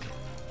this?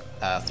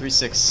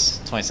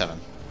 3627.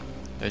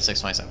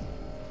 3627.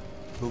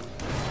 Who?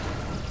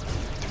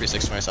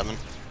 3627.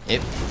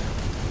 Yep.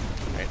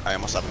 Right, I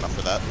almost have enough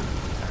for that.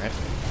 Alright.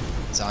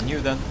 It's on you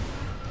then.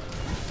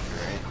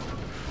 Alright.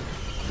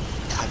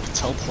 God, the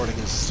teleporting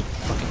is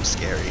fucking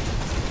scary.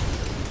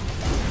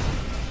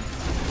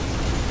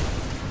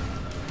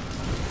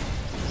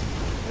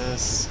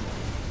 This.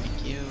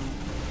 Thank you.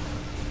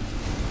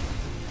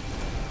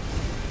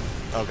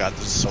 Oh god,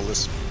 there's a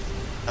soulless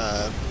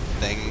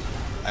thing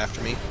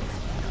after me.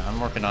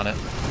 I'm working on it.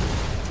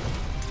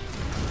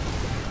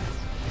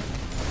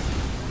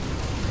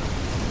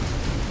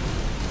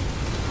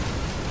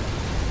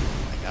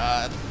 Oh my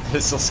god.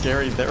 It's so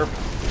scary. They're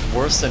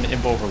worse than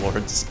Imp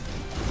Overlords.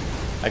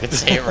 I can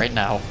say it right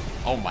now.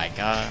 Oh my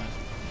god.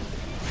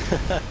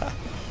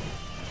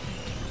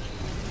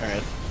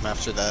 Alright, I'm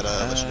after that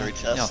legendary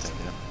chest. Yeah, I'll take it.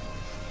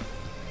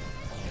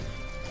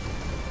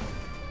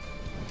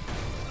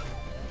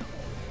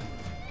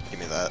 Give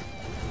me that.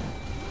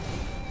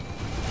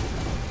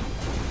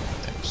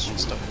 There's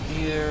just over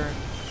here.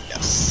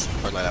 Yes.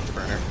 Hard light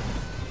afterburner.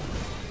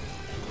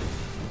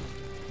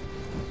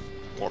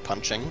 More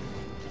punching.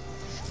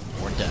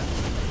 More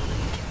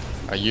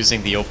death. Are you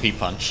using the OP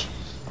punch?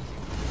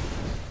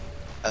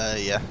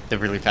 Yeah. The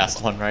really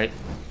fast one, right?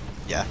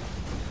 Yeah.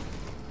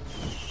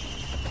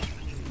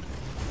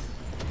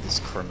 It's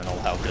criminal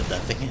how good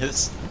that thing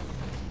is.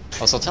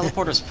 Also,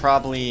 teleporter's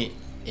probably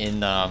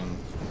in,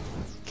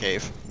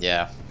 Cave.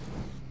 yeah.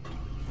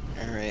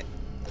 Alright.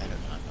 I do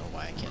not know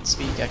why I can't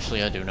speak.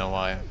 Actually, I do know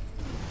why.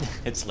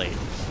 It's late.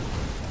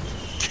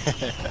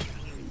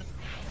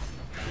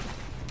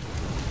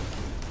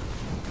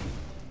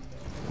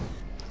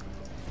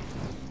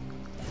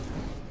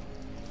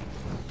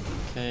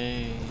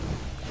 Okay.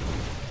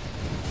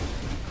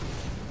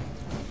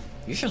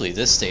 Usually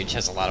this stage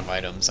has a lot of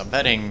items. I'm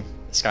betting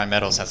Sky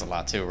Meadows has a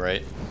lot too,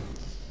 right?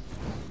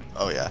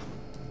 Oh yeah.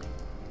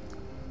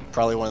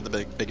 Probably one of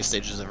the biggest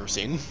stages I've ever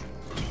seen.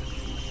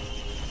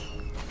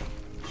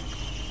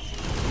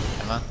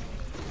 Come on.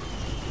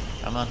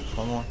 Come on,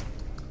 one more.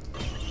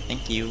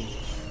 Thank you.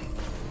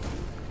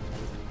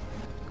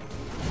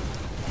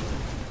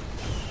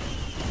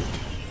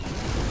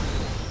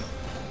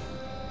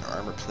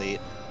 Armor plate.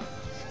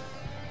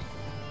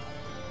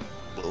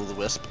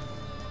 Will-o'-the-wisp.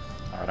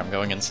 Alright, I'm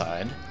going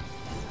inside.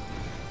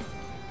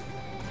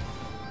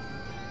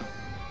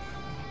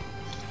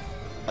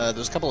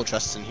 There's a couple of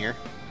chests in here.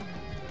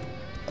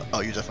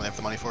 Oh, you definitely have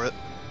the money for it.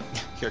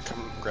 Here,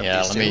 come grab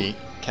Yeah, these let two. me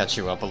catch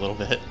you up a little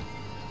bit.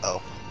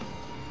 Oh.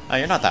 Oh,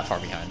 you're not that far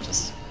behind,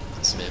 just a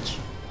smidge.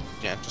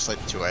 Yeah, just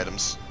like 2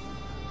 items.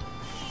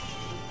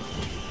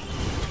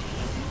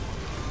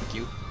 Thank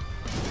you.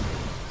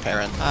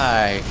 Parent.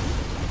 Hi.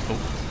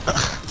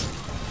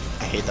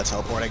 I hate that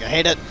teleporting. I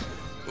hate it.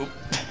 Oop.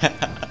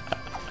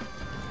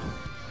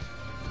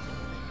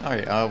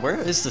 Alright, where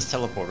is this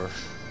teleporter?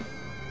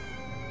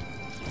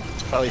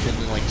 It's probably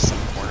hidden in like some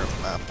corner of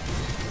the map.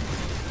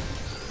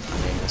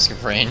 I mean, Risk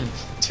of Rain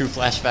 2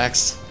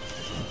 flashbacks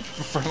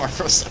from our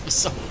first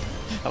episode.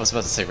 I was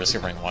about to say Risk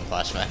of Rain 1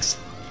 flashbacks.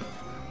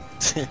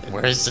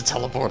 Where is the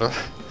teleporter?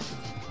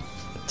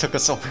 It took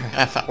us over a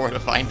half hour to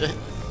find it.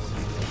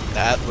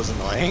 That was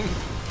annoying.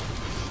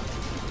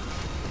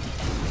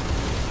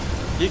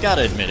 You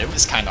gotta admit, it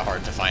was kinda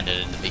hard to find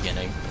it in the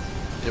beginning.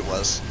 It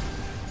was.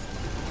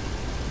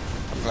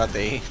 I'm glad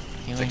they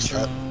fixed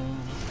that.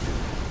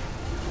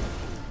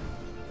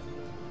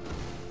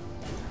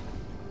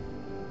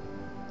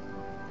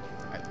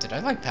 Alright, did I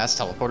like pass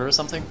teleporter or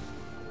something?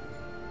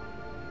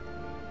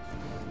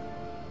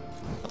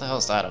 What the hell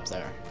is that up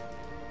there?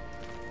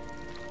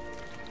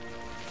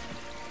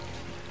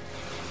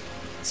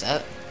 Is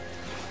that...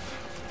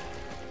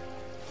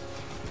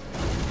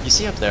 You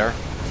see up there?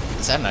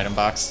 Is that an item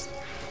box?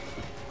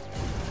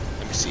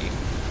 Let me see.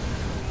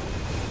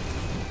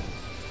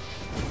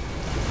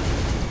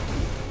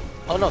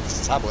 Oh no, this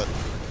is a tablet.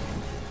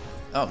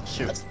 Oh,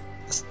 shoot.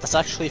 That's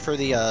actually for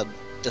the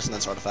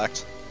Dissonance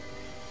artifact.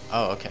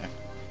 Oh, okay.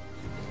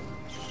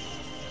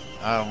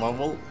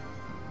 Well,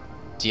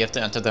 do you have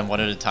to enter them one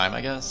at a time,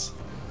 I guess?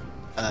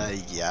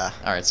 Yeah.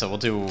 Alright, so we'll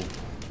do...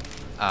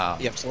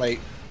 You have to, like,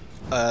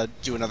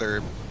 do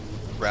another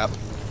wrap.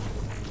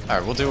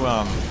 Alright, we'll do,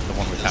 the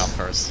one we found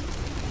first.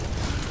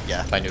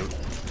 Yeah. If I knew.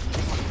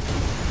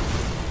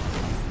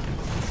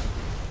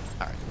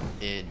 Alright,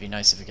 it'd be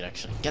nice if we could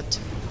actually get to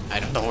it. I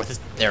don't know where this...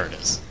 There it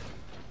is.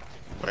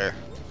 Where?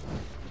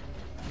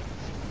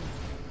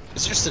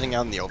 It's just sitting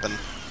out in the open.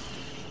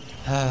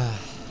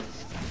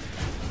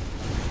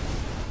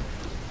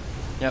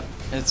 Yep,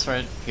 it's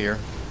right here.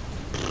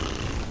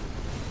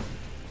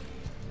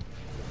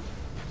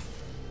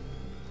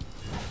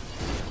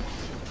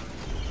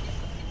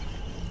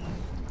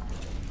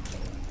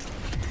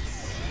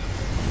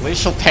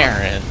 Glacial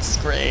parents,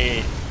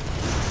 great.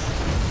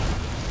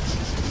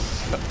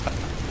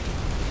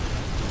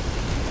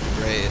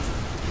 Great.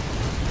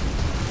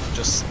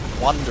 Just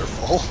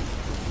wonderful.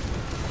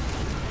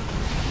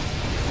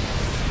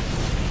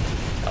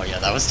 Oh yeah,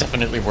 that was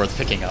definitely worth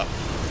picking up.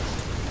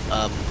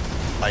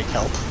 Mike,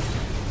 help.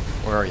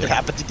 Where are you? It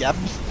happened again.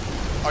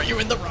 Are you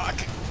in the rock?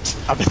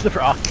 I'm in the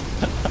rock.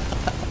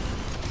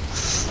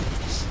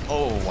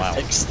 Oh wow.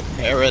 Fix the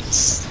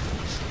parents.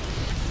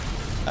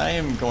 I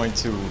am going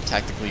to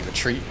tactically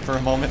retreat for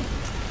a moment.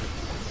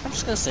 I'm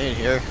just gonna stay in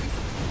here.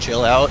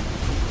 Chill out.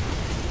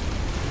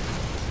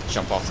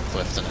 Jump off the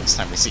cliff the next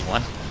time we see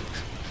one.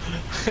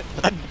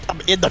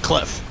 I'm in the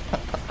cliff.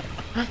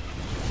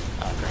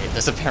 Oh great,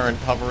 there's a parent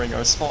hovering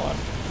our spawn.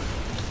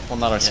 Well,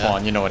 not our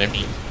spawn, you know what I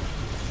mean.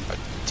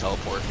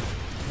 Teleport.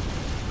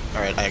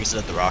 Alright, I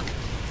exited the rock.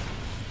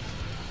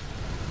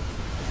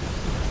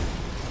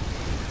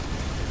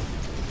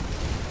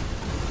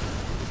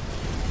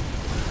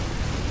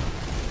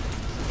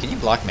 Can you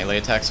block melee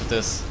attacks with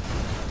this?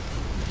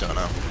 Don't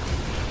know.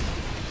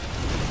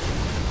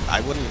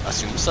 I wouldn't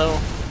assume so.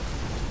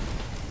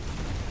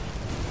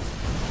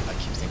 I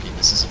keep thinking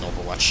this is an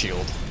Overwatch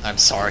shield. I'm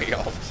sorry,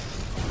 y'all.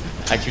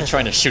 I keep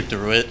trying to shoot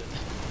through it.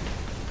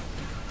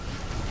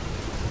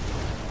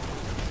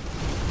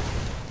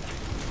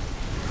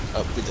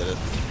 Oh, we did it.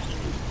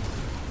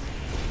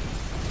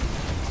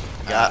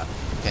 Got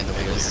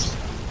Bandoliers.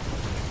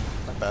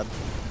 Not bad.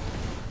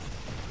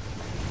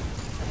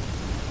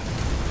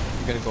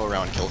 I'm gonna go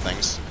around and kill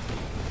things.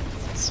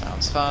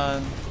 Sounds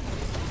fun.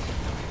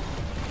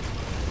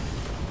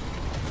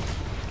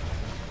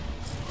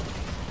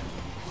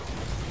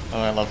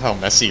 Oh, I love how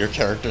messy your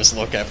characters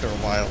look after a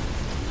while.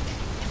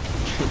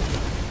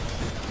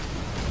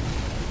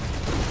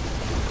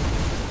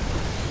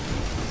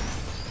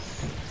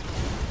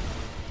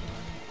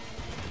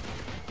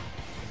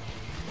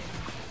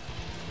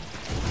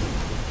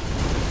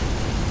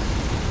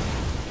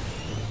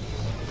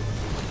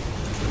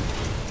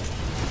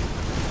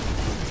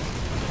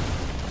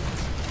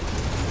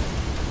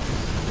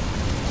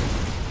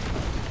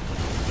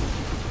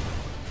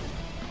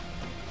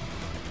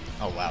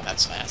 Oh wow,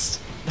 that's fast.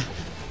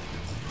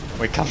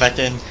 Wait, come back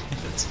in.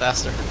 It's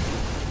faster.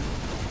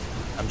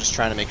 I'm just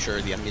trying to make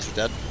sure the enemies are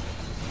dead.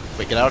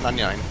 Wait, get out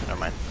 99. Never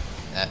mind.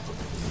 Eh,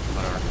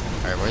 whatever.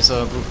 Alright, where's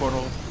the blue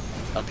portal?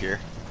 Up here.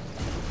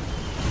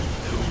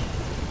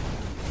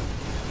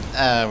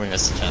 We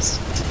missed the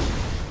chest.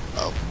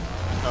 Oh.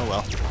 Oh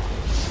well.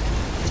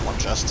 It's one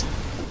chest.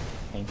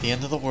 Ain't the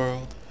end of the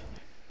world.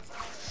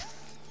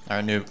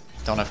 Alright, noob.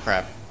 Don't have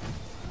crap.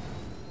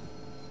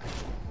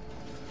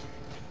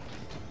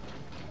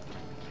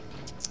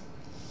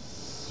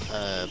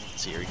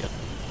 Let's see here we go.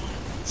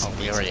 Oh,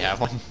 we already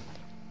have one?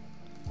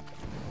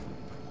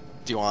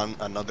 Do you want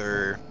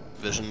another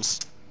visions?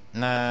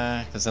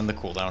 Nah, because then the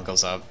cooldown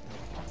goes up.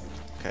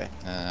 Okay.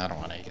 I don't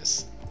want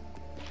Aegis.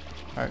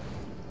 Alright.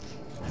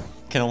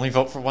 Can only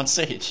vote for one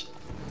stage.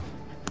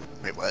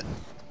 Wait, what?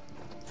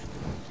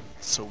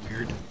 So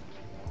weird.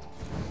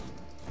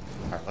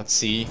 Alright, let's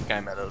see.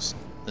 Guy Meadows.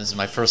 This is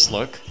my first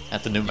look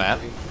at the new map.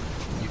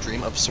 You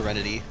dream of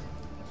serenity.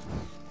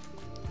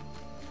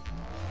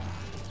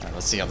 Alright,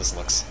 let's see how this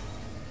looks.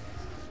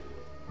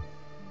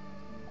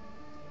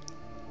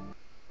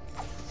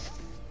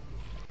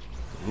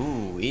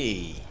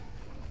 Ooh-wee.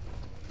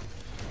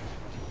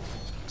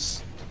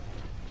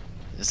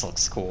 This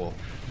looks cool.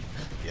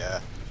 Yeah.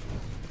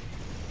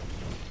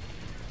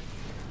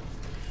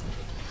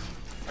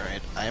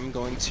 Alright, I am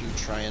going to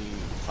try and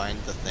find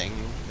the thing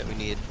that we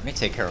need. Let me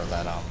take care of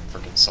that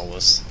freaking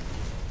Solus.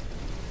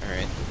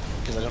 Alright,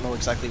 because I don't know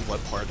exactly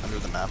what part under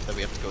the map that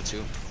we have to go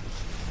to.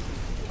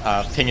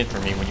 Ping it for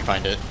me when you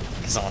find it,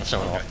 because I want to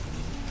show it off.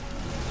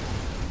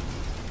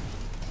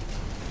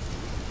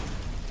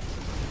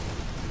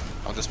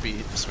 I'll just be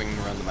swinging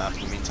around the map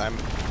in the meantime.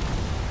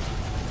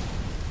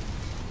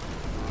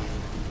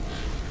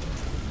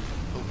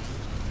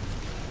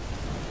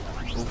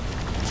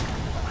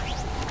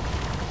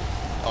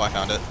 Oh, I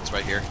found it. It's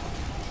right here.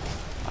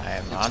 I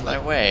am on my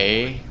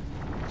way.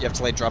 You have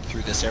to like drop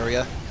through this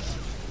area.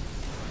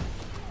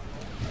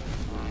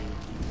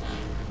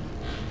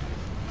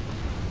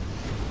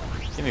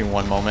 Give me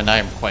one moment, I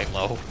am quite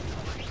low.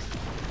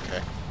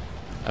 Okay.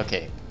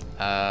 Okay,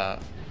 where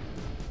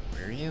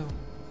are you?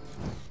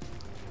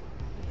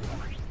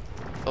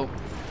 Oh,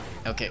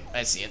 okay,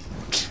 I see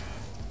it.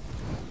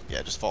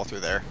 Yeah, just fall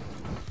through there.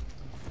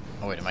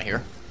 Oh wait, am I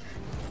here?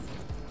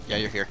 Yeah,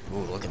 you're here. Ooh,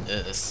 look at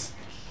this.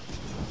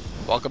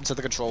 Welcome to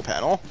the control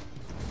panel.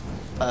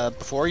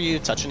 Before you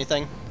touch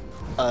anything,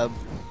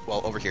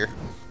 well, over here.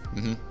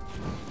 Mm-hmm.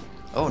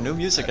 Oh, new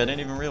music, I didn't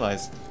even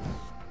realize.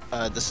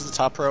 This is the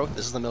top row,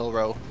 this is the middle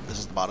row, this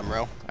is the bottom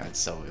row. Alright,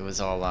 so it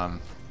was all,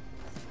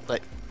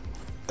 Like,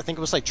 I think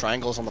it was like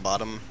triangles on the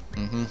bottom.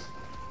 mm-hmm.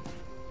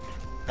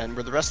 And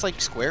were the rest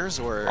like squares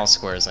or? All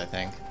squares, I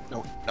think.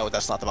 No,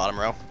 that's not the bottom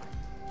row.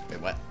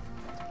 Wait, what?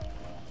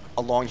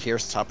 Along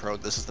here's the top row,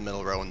 this is the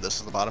middle row, and this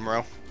is the bottom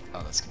row.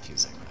 Oh, that's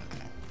confusing.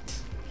 Okay.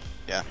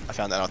 Yeah, I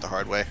found that out the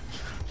hard way.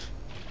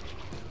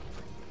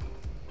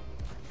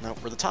 No,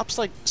 were the tops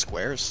like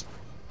squares?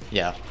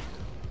 Yeah.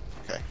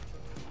 Okay.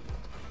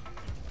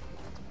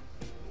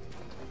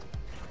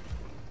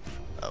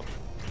 Oh.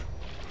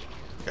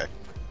 Okay.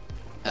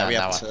 Now we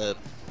have to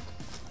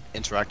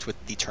interact with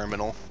the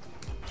terminal.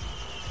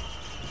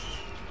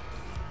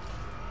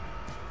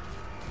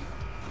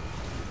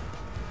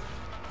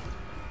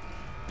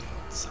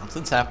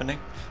 Something's happening.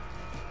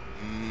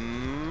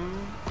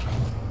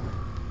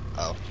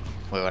 Oh.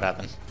 Wait, what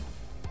happened?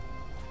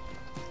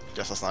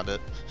 Guess that's not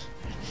it.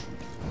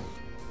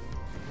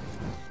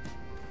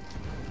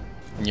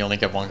 And you only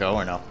get one go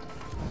or no?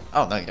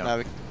 Oh, no, you don't.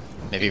 No,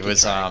 Maybe it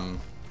was,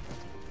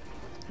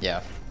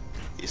 yeah,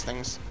 these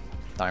things.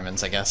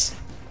 diamonds, I guess.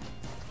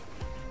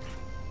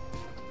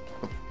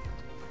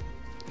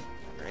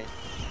 Alright.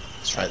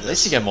 Let's try At this.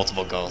 least you get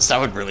multiple goals. That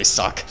would really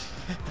suck.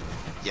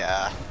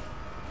 Yeah.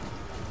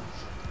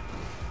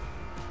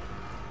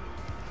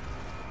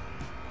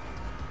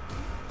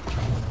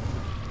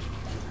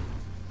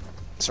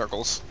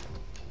 Circles.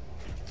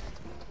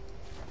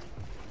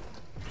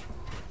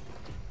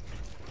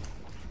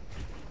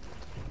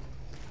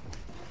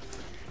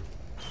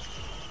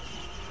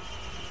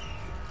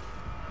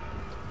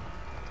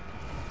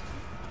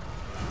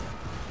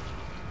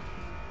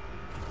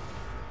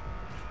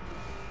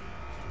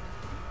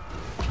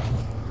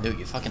 Dude,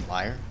 you fucking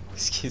liar.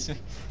 Excuse me.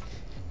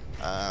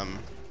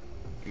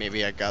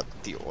 Maybe I got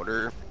the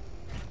order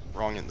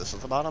wrong and this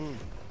is the bottom?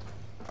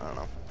 I don't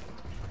know.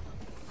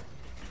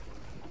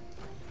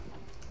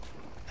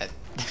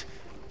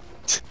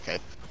 Okay.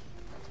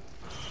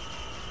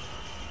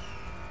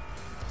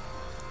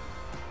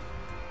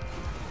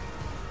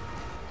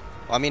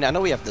 Well, I mean, I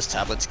know we have this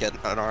tablet to get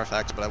an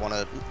artifact, but I want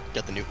to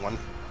get the new one.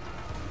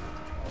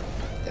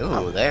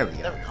 Ooh, there we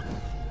go. There we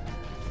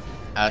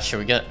go. Should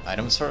we get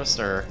items first,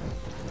 or...?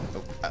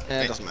 Oh,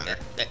 It doesn't matter.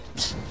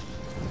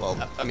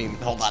 Well, I mean...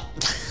 Hold on.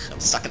 I'm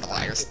stuck in the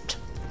wires.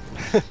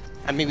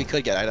 I mean, we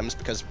could get items,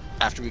 because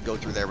after we go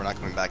through there, we're not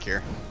coming back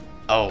here.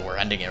 Oh, we're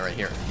ending it right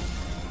here.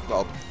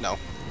 Well, no.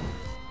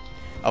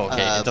 Oh,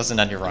 okay, it doesn't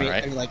end your run,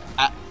 right? I mean, like,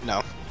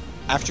 no.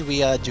 After we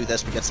do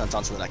this, we get sent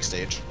on to the next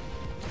stage.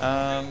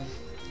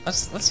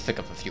 Let's pick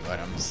up a few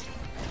items.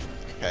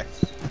 Okay.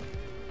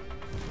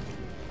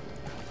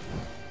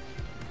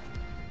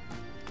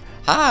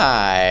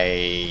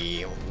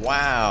 Hi!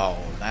 Wow,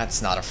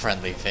 that's not a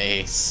friendly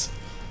face.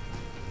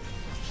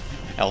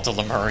 Elder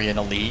Lemurian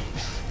Elite.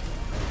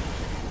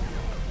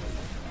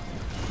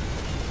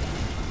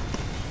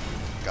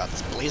 God,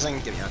 this blazing.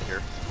 Get me out of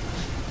here.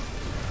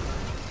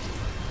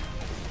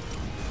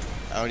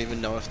 I don't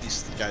even know if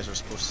these guys are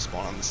supposed to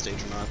spawn on the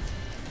stage or not.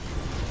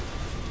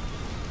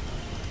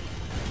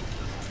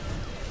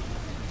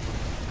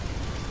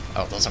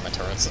 Oh, those are my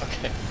turrets,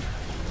 okay.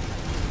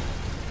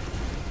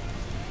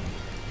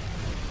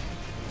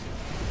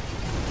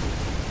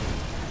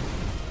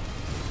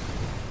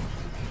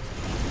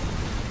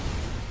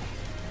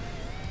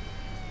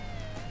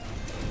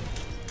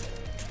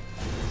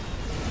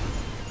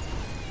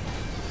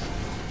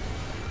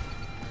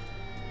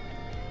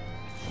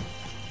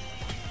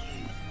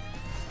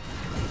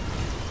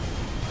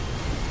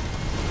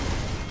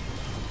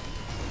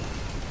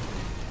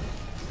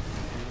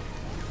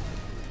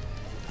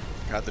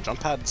 God, the jump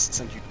pads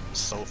send you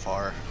so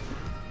far.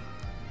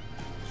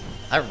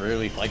 I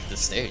really like this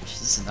stage.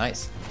 This is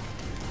nice.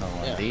 Another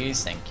one of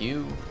these, thank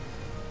you.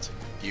 It's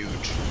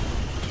huge.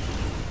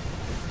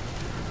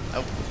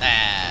 Oh,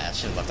 I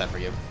should have left that for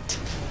you.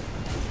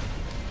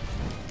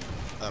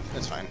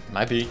 It's fine.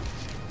 Might be.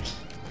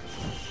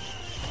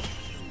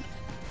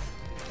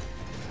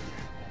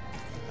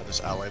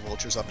 There's ally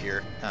vultures up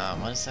here.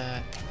 What is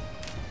that?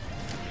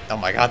 Oh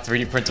my god,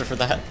 3D printer for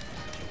that?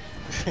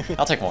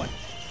 I'll take one.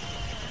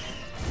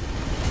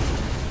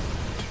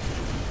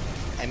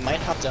 I might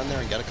hop down there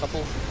and get a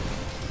couple.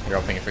 Here,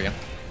 I'll ping it for you.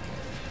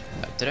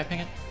 Did I ping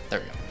it? There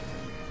we go.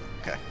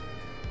 Okay.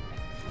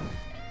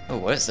 Oh,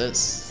 what is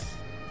this?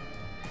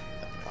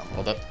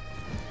 Hold up.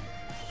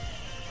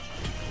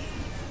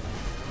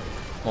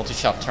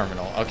 Multi-shop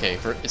terminal. Okay,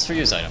 it's for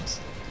used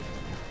items.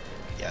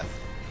 Yeah.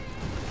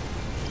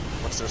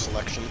 What's their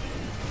selection?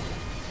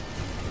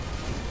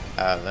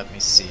 Let me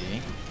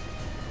see.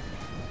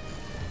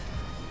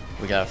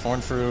 We got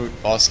foreign fruit,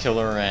 boss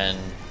killer, and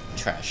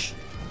trash.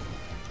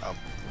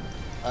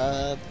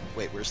 Oh.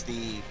 Wait, where's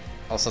the...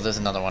 Also, there's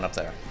another one up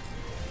there.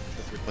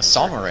 With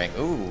Salma. Salma.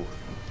 Ooh.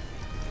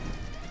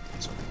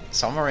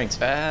 Salma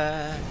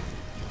bad.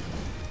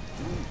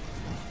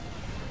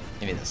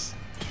 Give me this.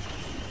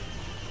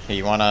 Hey,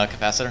 you want a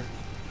capacitor?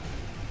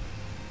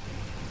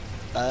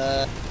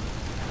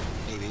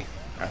 Maybe.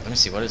 Alright, let me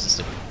see. What does this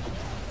do?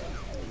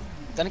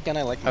 Then again,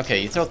 I like...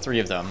 Okay, you throw 3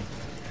 of them.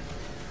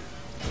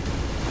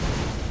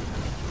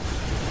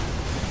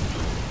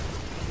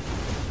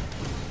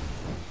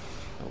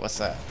 What's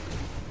that?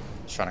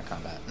 Shrine of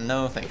combat.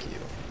 No, thank you.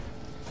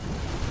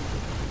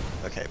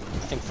 Okay,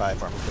 I think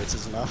 5 armor plates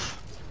is enough.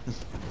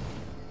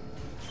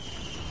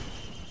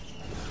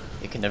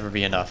 It can never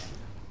be enough.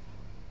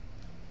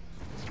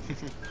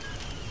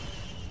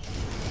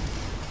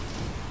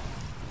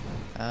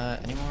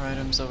 Any more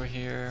items over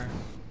here?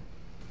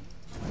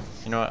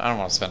 You know what? I don't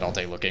want to spend all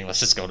day looking. Let's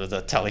just go to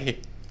the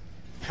telly.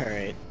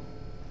 Alright.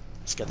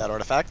 Let's get that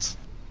artifact.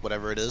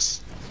 Whatever it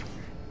is.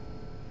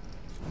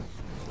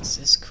 This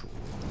is cool.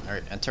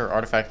 Alright, enter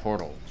artifact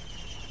portal.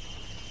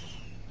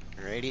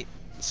 Alrighty.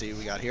 Let's see what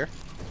we got here.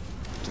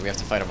 Do we have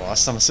to fight a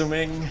boss, I'm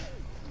assuming?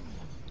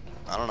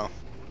 I don't know.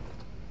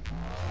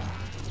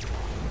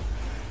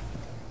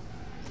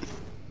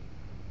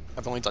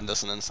 I've only done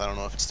Dissonance, I don't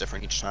know if it's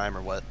different each time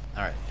or what.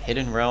 Alright,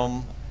 Hidden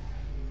Realm,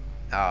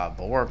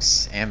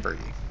 Bulwarks, Amber.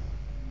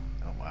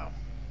 Oh wow.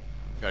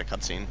 Got a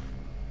cutscene.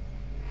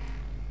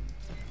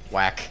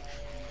 Whack.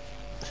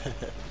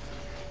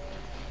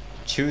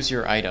 Choose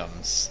your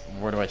items.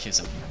 Where do I choose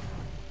them?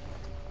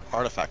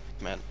 Artifact,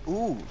 man.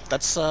 Ooh,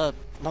 that's, no,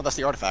 that's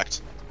the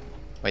artifact.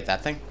 Wait,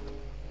 that thing?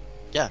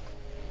 Yeah.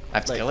 I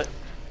have to Like- kill it?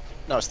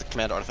 No, it's the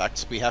command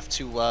artifact. We have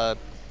to,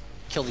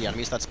 kill the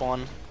enemies that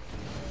spawn.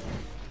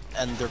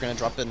 And they're gonna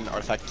drop an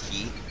artifact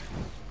key.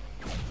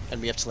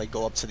 And we have to, like,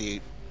 go up to the,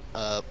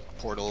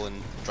 portal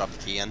and drop the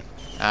key in.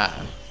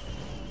 Ah.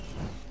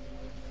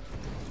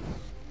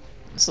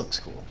 This looks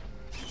cool.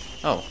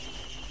 Oh,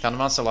 found a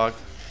monster log.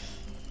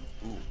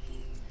 Ooh.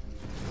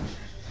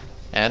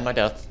 And my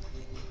death.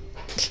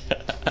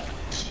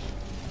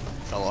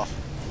 Fell off.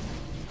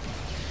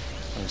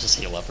 Let me just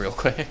heal up real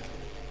quick.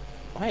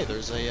 Oh, hey,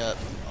 there's a,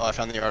 oh, I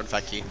found the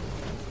artifact key.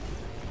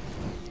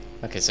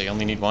 Okay, so you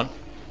only need one?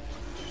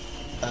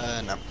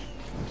 No.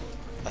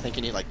 I think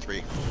you need, like,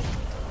 3.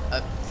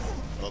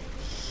 Oh.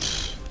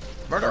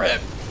 Murder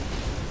him!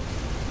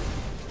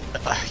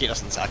 He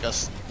doesn't attack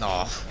us.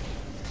 No.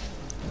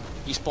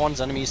 He spawns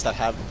enemies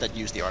that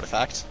use the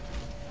artifact.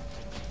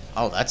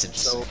 Oh, that's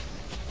interesting.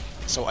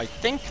 So I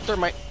think there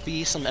might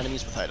be some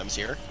enemies with items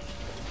here.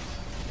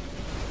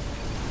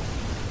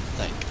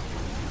 I think.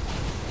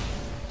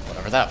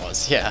 Whatever that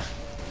was, yeah.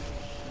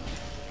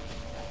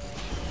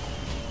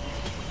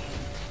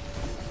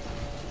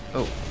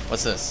 Oh,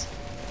 what's this?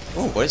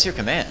 Ooh, what is your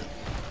command?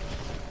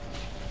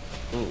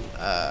 Ooh,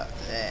 Oh,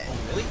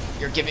 really?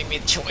 You're giving me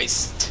the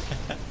choice.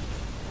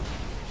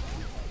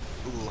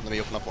 Ooh, let me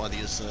open up one of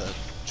these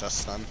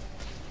chests then.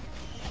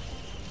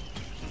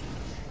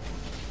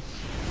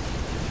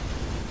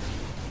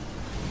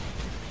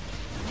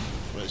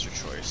 What is your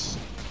choice?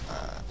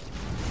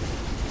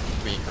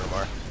 Give me a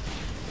crowbar.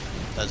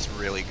 That's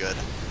really good.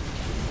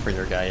 For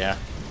your guy, yeah.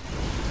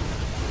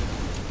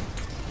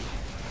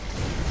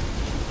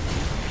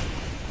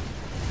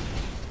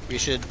 We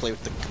should play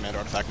with the command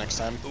artifact next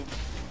time. Ooh.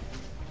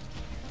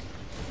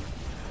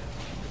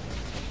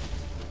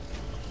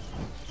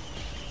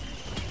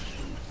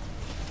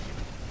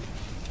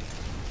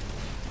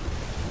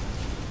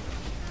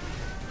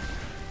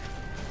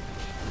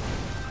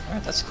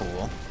 Alright, that's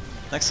cool.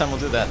 Next time we'll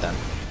do that then.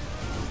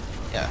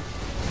 Yeah.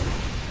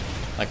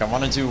 Like, I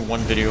want to do one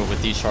video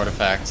with each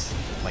artifact,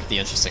 like the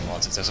interesting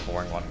ones. If there's a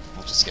boring one,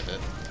 we'll just skip it.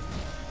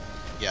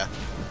 Yeah.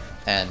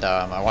 And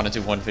I want to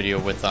do one video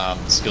with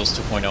Skills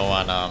 2.0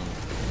 on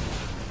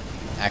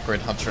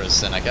Acrid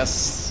Huntress and I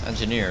guess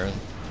Engineer.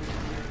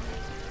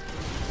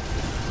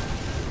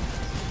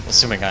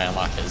 Assuming I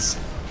unlock his.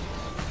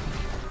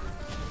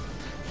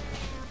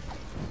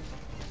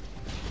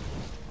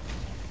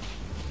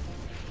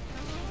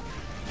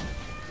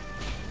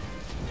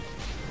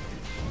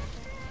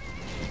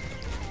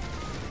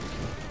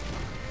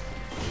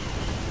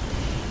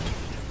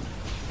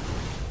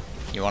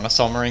 You want a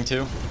submarine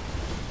too?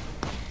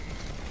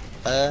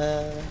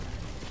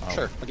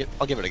 Sure.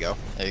 I'll give it a go.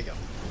 There you go.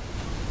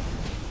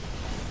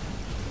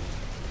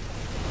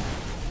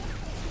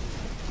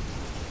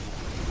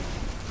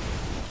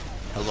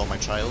 Hello, my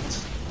child.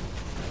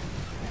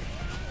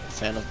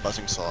 Fan of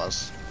buzzing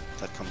saws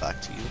that come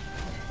back to you.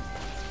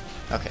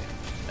 Okay.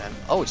 And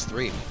oh, it's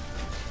 3.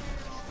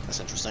 That's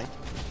interesting.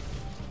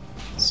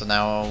 So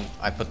now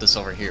I put this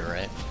over here,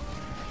 right?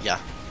 Yeah.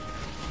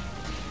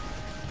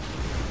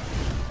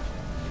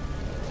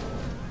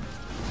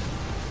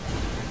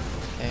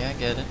 Okay, I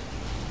get it.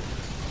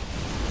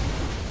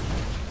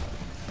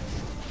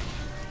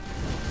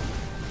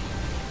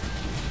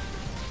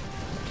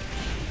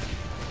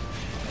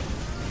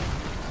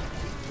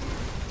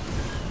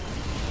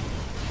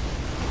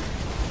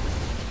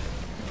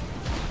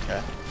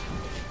 Okay.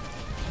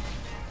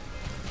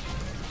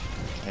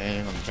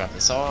 Okay, let me drop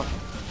this off.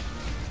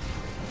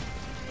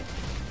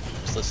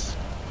 What's this?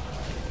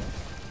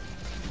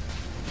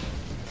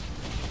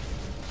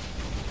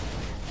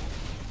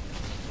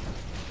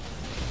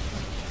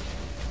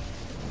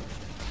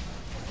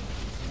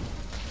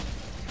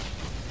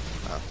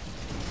 Oh.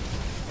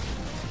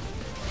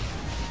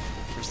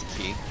 Here's the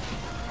key.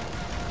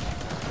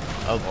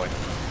 Oh boy.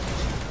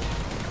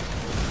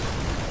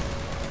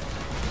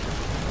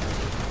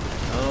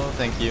 Oh,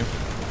 thank you.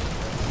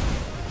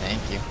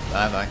 Thank you.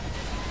 Bye bye.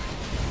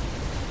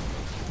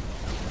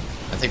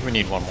 I think we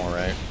need one more,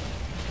 right?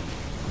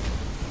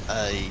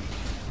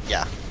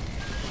 Yeah. Did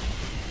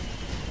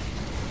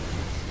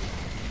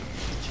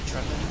you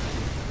try that?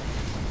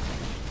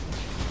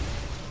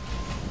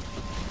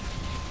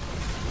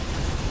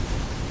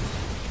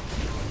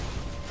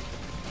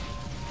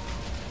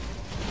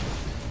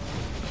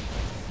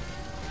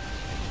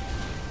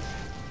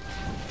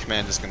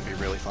 Command is gonna be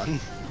really fun.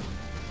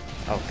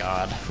 Oh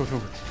god.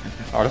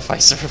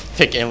 Artificer,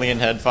 pick alien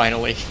head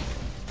finally.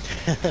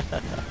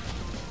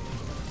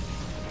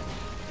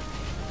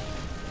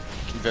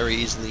 Can very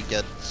easily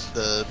get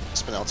the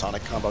Spinel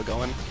Tonic combo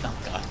going. Oh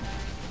god.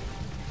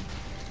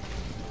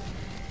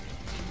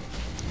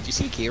 Do you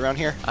see a key around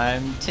here?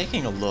 I'm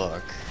taking a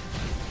look.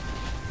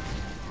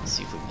 Let's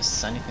see if we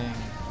missed anything.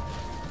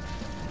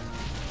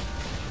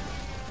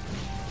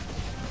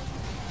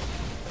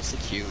 That's the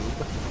cube.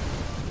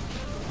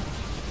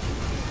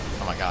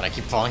 Oh my god, I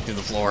keep falling through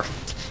the floor.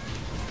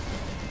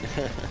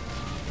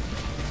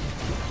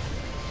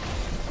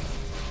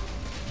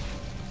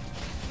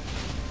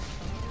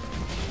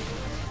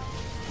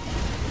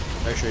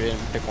 Are you sure you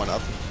didn't pick one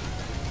up?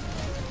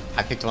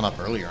 I picked one up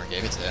earlier and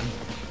gave it to him.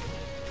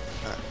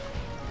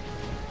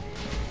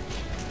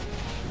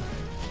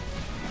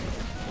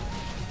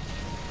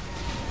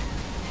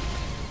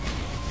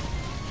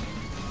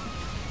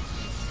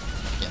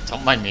 Yeah,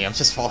 don't mind me, I'm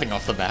just falling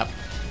off the map.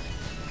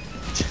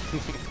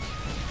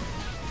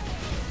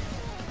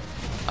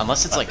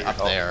 Unless it's like up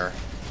there.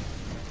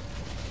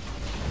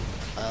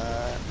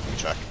 Let me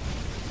check.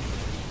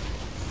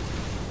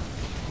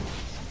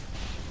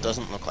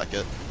 Doesn't look like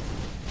it.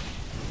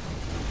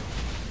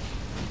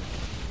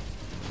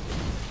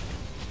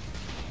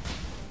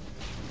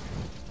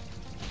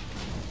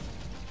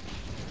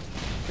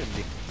 Could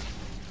be.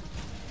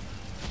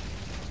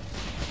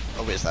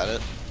 Oh wait, is that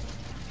it?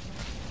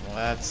 Well,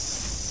 that's...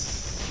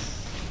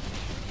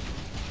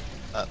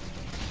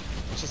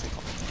 What's this thing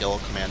called? Yellow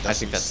command. I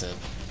think that's it.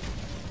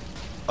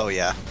 Oh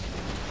yeah.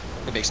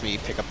 It makes me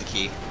pick up the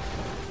key.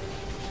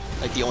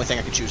 Like the only thing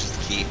I can choose is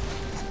the key.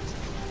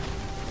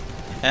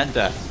 And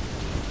death.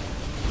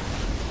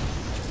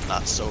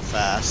 Not so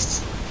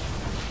fast.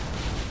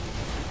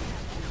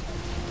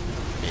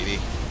 Maybe.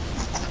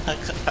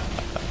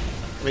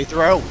 Let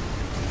throw.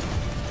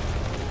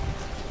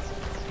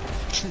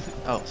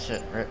 Oh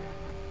shit, right.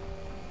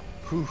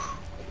 Whew.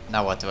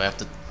 Now what, do I have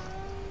to...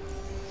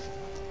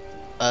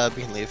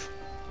 We can leave.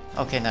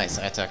 Okay, nice,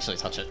 I have to actually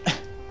touch it.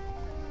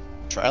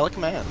 Trial a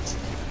command.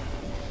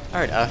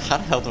 Alright, how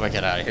the hell do I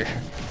get out of here?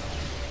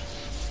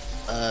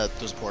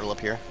 There's a portal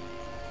up here.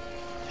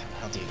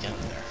 How do you get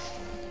there?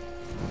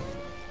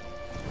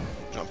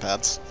 Jump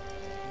pads.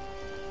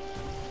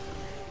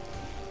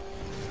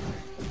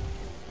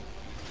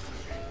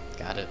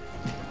 Got it.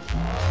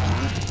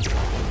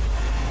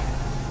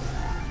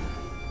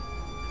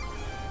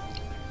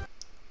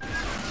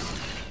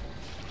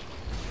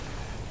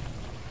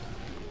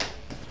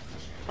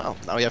 Well,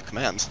 now we have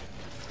commands.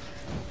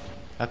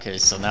 Okay,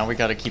 so now we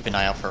gotta keep an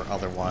eye out for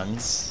other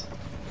ones.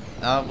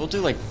 We'll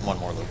do like one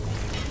more loop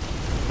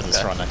for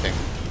this run, I think.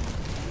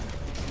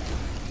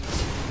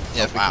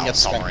 Yeah, if we can get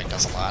submarine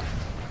does a lot.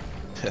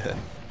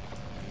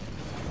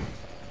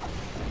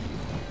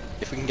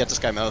 If we can get to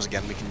Sky Meadows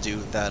again, we can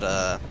do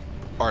that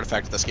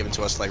artifact that's given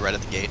to us like right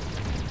at the gate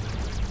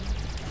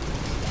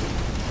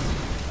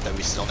that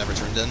we still never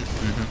turned in.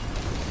 Mm-hmm.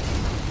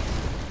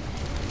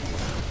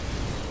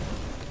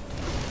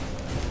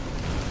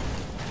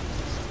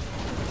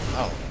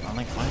 Oh, I'm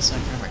like, why is that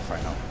frame rate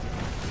right now?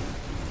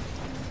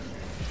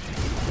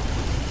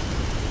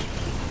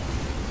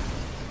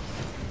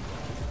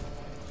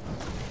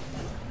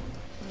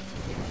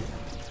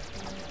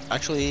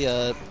 Actually,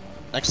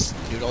 next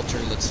nude altar,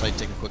 let's like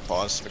take a quick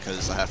pause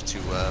because I have to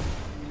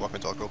walk my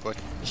dog real quick.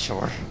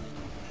 Sure.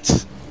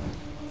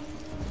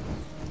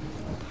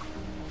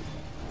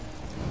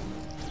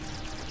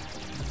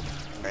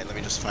 Alright, let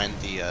me just find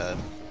the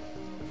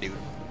nude.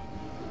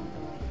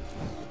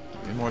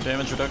 Give me more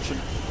damage reduction.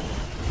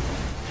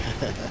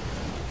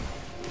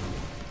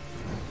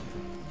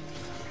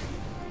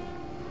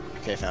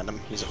 Okay, I found him.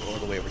 He's all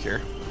the way over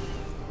here.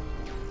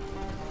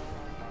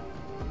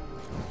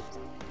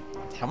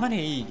 How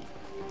many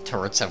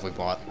turrets have we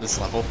bought this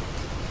level?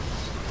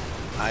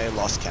 I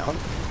lost count,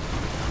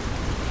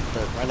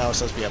 but right now it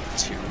says we have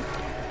 2.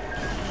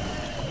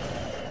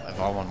 I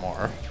bought one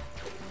more.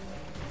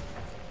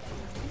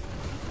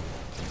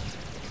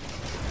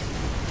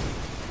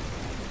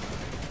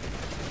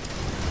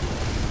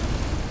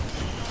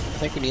 I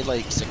think we need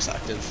like 6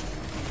 active.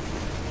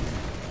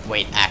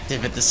 Wait,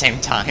 active at the same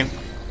time?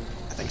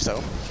 I think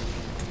so.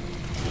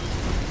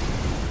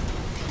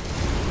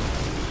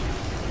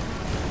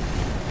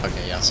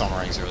 Okay, yeah,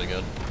 Summering's really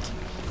good.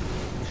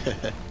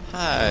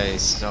 Hi,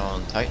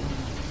 Stone Titan.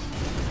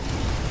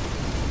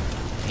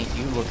 Ain't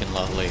you looking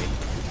lovely?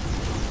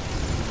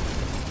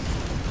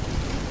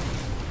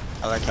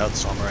 I like how the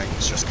Stormring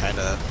is just kind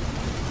of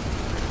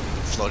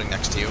floating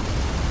next to you.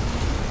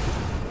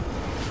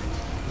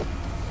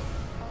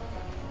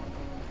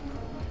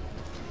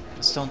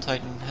 The Stone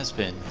Titan has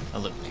been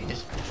eliminated.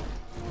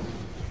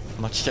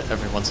 Much to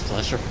everyone's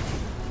pleasure.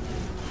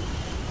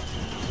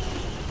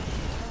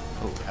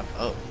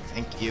 Oh,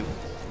 thank you.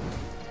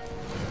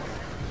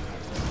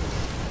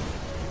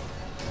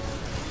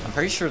 I'm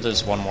pretty sure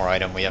there's one more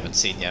item we haven't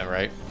seen yet,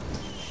 right?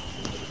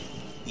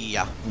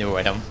 Yeah. New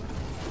item.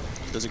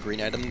 There's a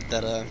green item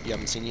that you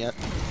haven't seen yet.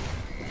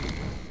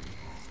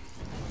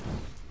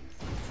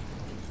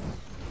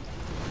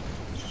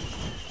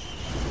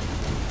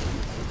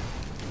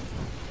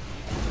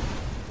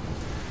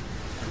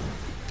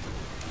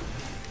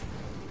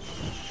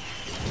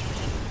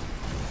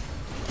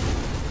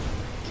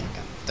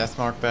 Death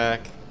Mark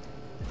back.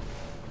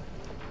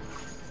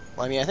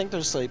 Well, I mean, I think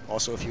there's like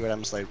also a few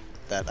items like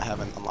that I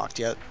haven't unlocked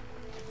yet.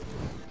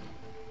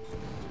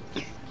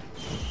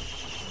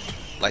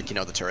 Like, you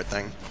know, the turret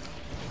thing.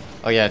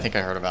 Oh yeah, I think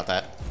I heard about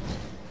that.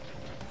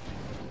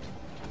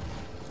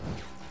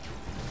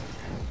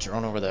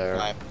 Drone over there.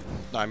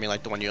 No, I mean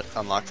like the one you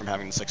unlock from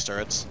having the 6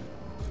 turrets.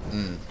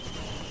 Hmm.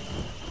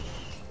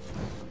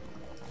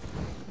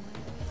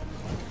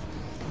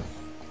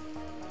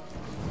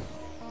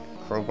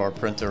 Crowbar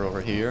printer over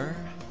here.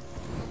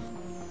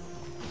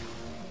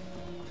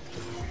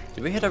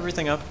 Did we hit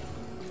everything up?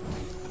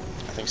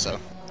 I think so.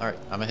 Alright,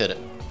 I'm gonna hit it.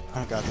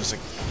 Oh god, there's a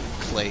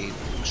clay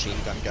machine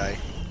gun guy.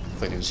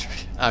 Clay News.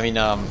 I mean,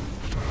 not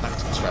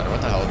Strider,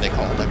 what the hell are they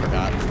called? I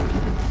forgot.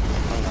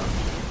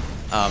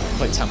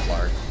 Clay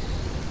Templar.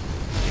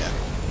 Yeah.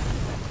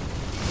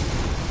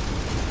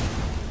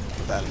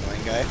 That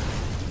annoying guy.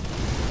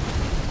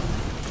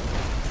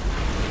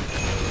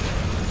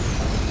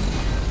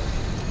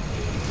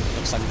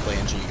 Next time you play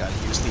engine, you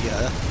gotta use the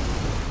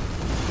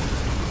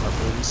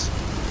harpoons.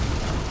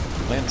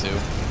 Plan to.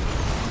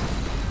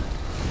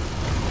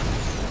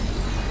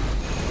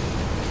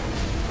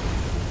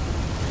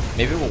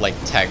 Maybe we'll like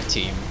tag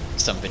team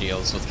some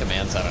videos with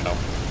commands, I don't know.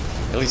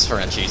 At least for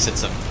NG,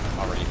 since I'm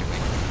already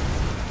doing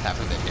half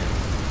of it here.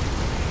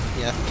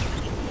 Yeah.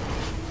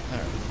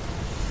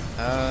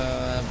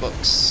 Alright.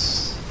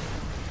 Books.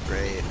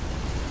 Great.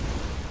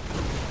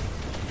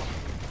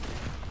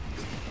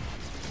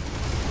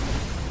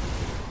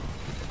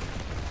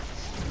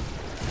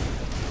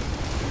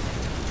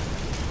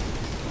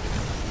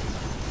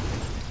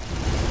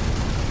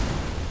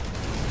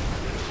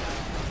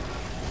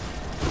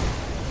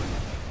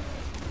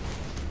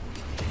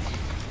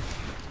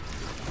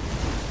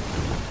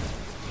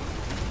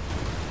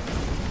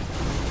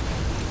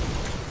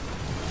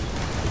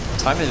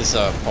 Time is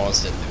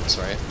paused at nukes,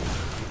 right?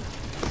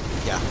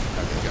 Yeah.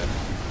 Okay, good.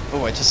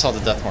 Oh, I just saw the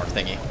death mark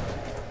thingy.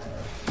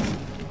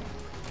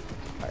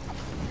 Alright.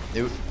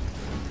 Nuke.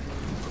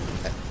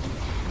 Okay.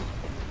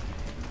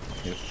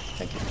 Nuke.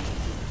 Thank you.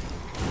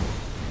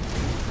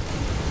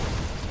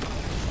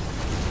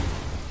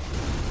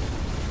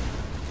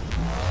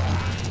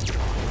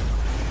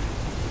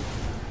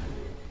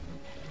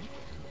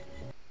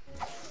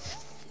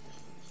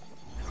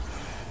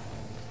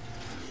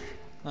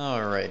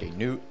 Alrighty,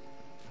 Newt.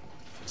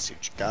 Let's see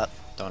what you got.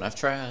 Don't have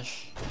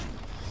trash.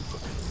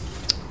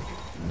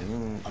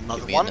 No, Another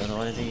give me one? another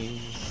one of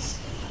these.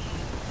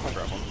 I'll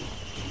grab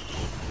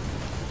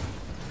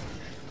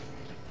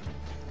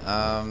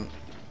one.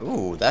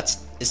 Ooh,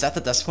 is that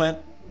the death plant?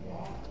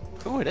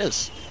 Oh, it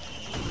is.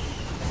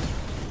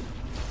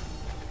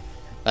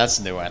 That's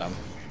a new item.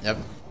 Yep.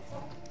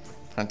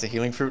 Plant a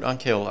healing fruit on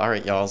kill.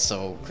 Alright, y'all,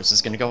 so Chris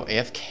is gonna go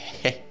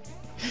AFK.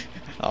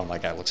 Oh my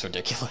god, it looks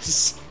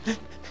ridiculous.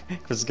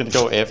 Chris is gonna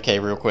go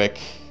AFK real quick,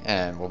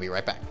 and we'll be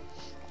right back.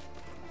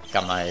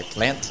 Got my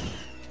plant.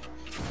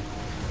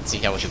 Let's see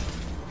how we should.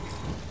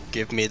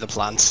 Give me the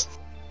plants.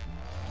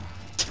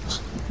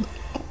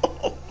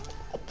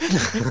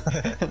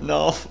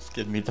 No,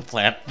 give me the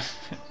plant.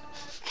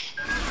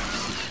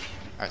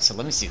 Alright, so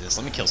let me see this.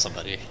 Let me kill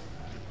somebody.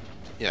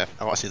 Yeah,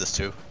 I want to see this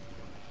too.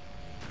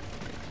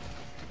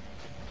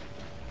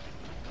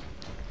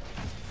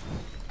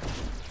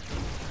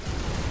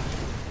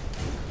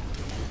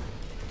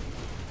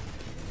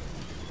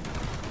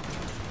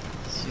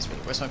 Excuse me,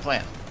 where's my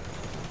plant?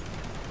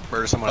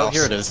 Murder someone Oh, else.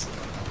 here it is.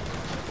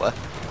 What?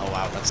 Oh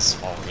wow, that's a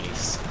small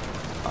release.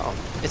 Oh,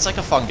 It's like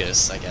a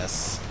fungus, I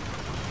guess.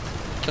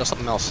 kill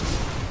something else.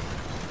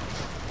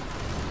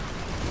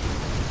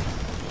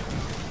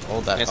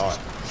 Hold that Yes. thought.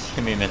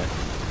 Give me a minute.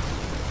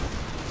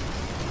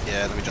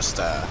 Yeah, let me just,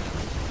 There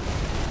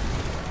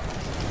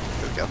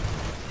we go.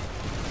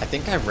 I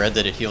think I read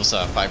that it heals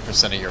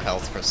 5% of your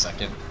health per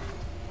second.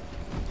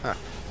 Huh.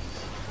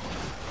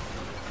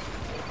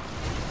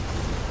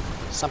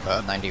 It's not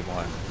bad.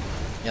 91.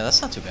 Yeah,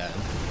 that's not too bad.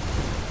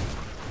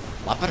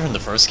 A lot better than the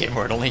first game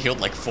where it only healed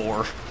like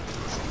 4.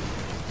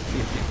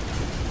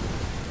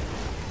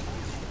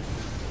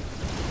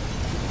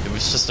 It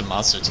was just a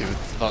monster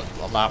tooth, but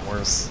a lot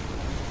worse.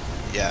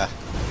 Yeah.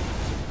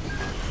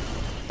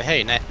 But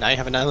hey, now you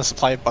have an endless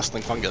supply of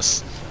bustling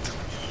fungus.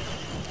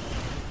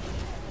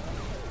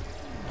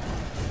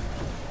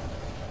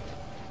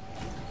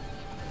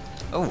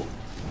 Oh.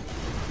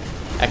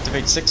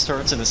 Activate 6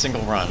 turrets in a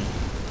single run.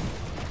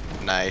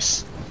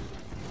 Nice.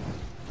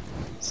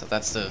 So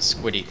that's the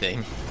squiddy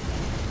thing.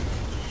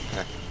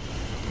 Huh.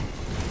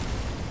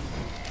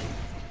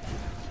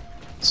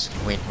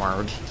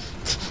 Squidward.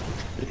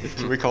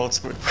 Should we call it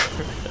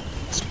Squidward?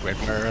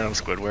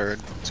 Squidward.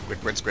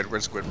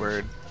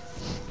 Squidward.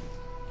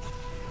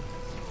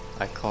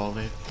 I call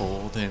it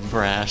bold and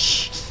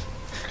brash.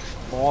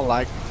 More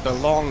like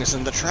belongs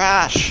in the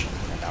trash.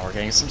 And now we're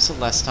getting some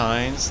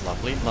Celestines.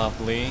 Lovely,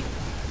 lovely.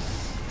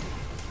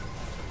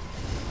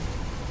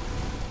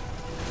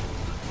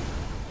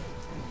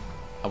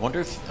 I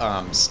wonder if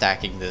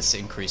stacking this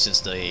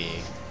increases the...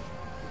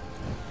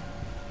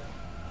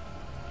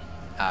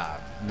 I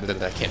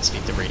can't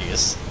speak the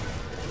radius.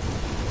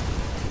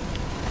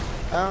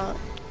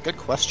 Good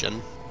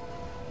question.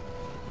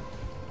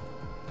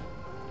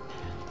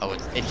 Oh,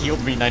 it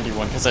healed me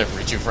 91 because I have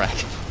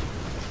Rejuvac.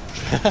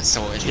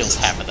 So it heals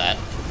half of that.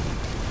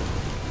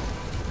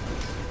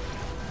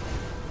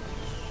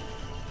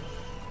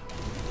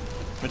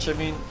 Which, I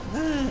mean,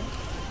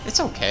 it's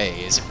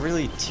okay. Is it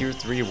really tier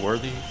 3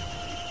 worthy?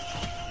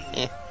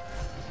 Eh.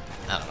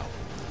 I don't know.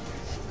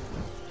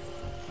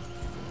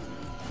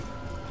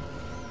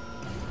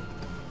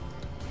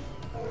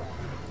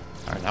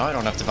 Alright, now I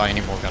don't have to buy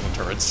any more gun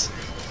turrets.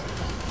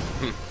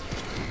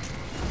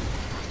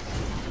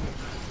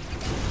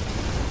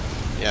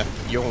 Yeah,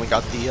 you only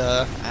got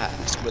the,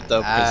 squid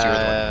though, because you're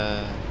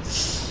the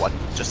one.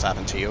 What just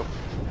happened to you?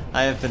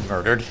 I have been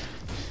murdered.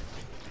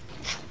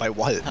 By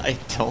what? I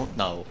don't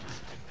know.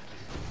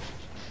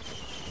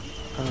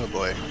 Oh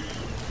boy.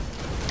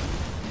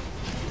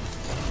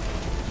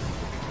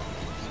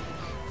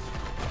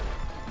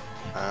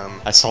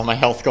 I saw my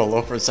health go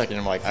low for a second,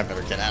 I'm like, I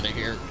better get out of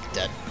here.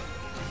 Dead.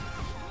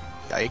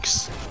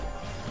 Yikes.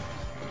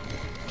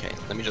 Okay,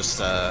 let me just,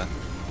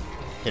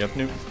 Hit up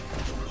noob.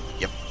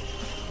 Yep.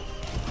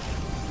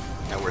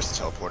 Now where's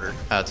the teleporter?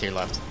 To your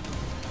left.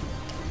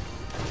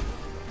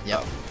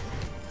 Yep.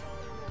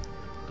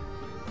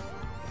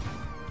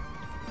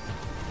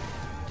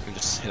 Let me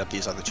just hit up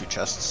these other 2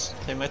 chests.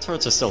 Okay, my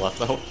turrets are still up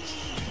though.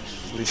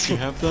 At least you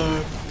have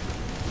them.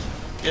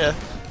 Yeah.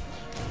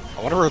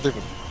 I wonder where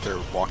they're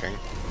walking.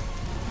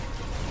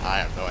 I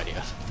have no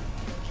idea.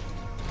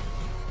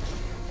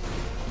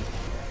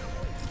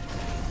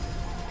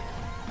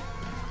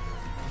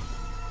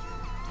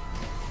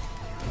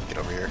 Get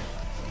over here.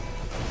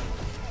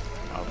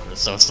 Oh,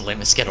 so it's the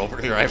lamest get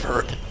over here I've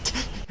heard.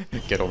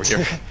 Get over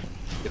here.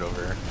 Get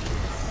over here.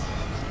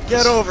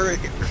 Get over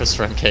here! Chris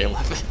from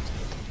K11.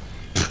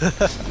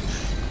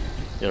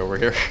 Get over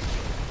here.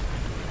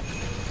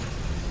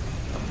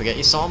 Don't forget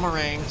you saw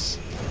meringues.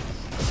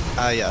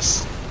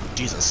 Yes.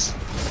 Jesus.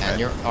 And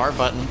your R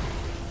button.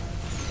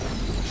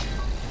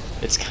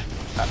 It's kind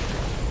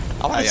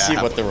I want to yeah, see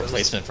I what the have one of those.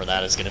 replacement for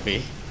that is going to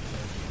be.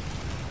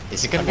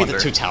 Is it going I to be the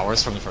wonder. 2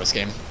 towers from the first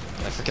game?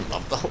 I freaking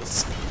love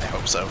those. I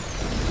hope so.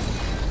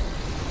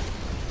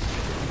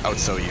 I would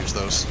so use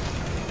those.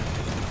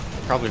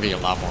 Probably be a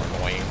lot more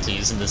annoying to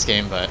use in this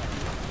game, but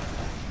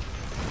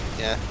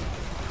Yeah.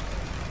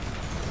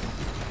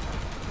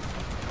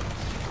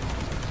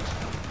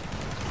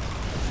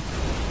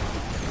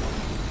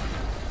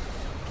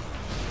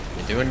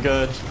 you're doing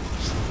good.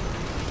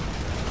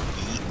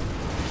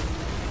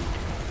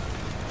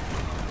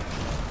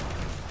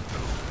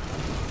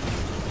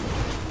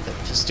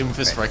 Just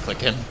Doomfist right click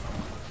him.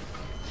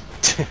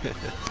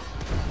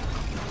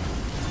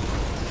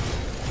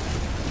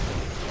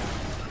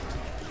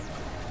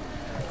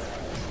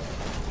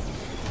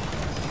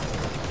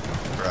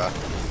 Bruh.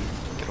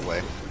 Get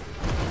away.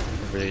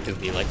 I really do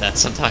be like that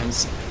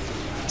sometimes.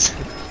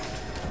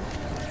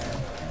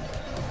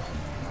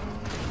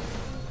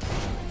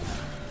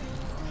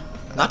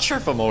 Not sure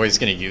if I'm always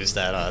going to use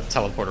that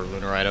teleporter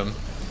lunar item.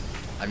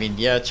 I mean,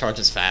 yeah, it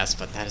charges fast,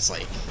 but that is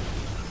like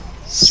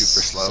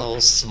Super slow. So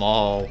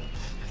small.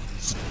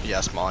 Yeah,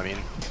 small, I mean.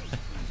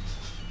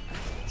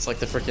 It's like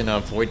the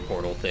freaking void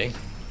portal thing.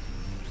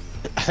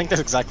 I think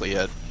that's exactly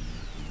it.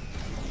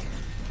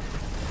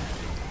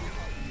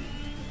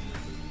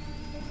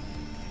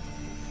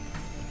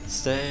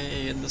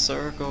 Stay in the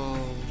circle.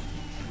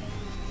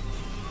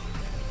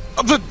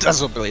 Oh, but that's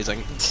so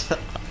blazing.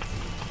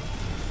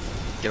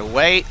 Get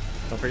away.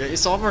 Don't forget your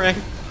sovereign.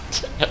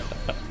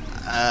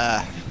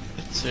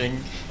 Ching.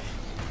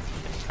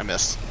 I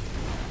missed.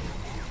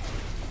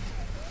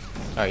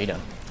 Oh, you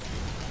done.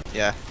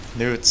 Yeah.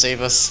 Newt,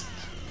 save us.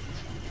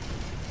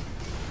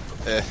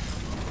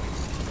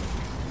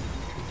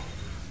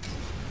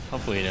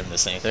 Hopefully you didn't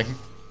miss anything.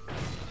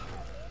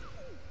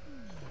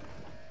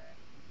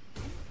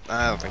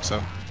 I don't think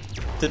so.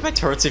 Did my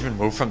turrets even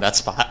move from that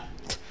spot?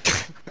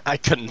 I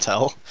couldn't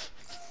tell.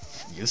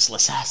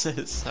 Useless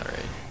asses. Alright.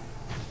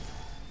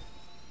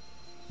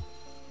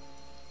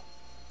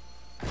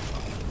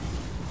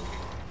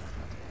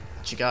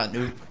 What you got,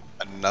 Newt?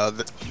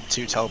 Another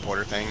 2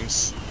 teleporter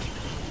things.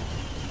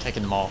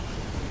 Taking them all.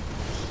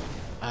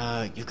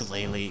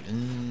 Ukulele.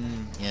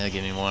 Yeah,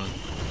 give me one.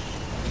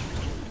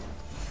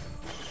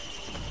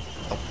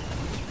 Oh.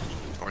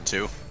 Or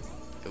 2.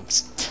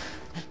 Oops.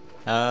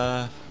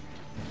 Ah.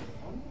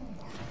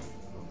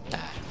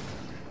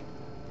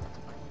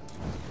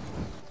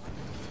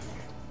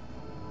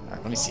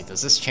 Alright, let me see.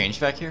 Does this change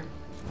back here?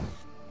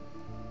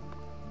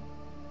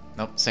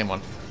 Nope, same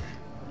one.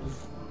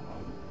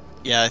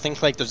 Yeah, I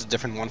think like there's a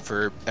different one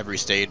for every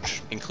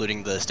stage,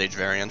 including the stage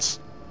variants.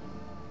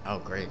 Oh,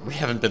 great. We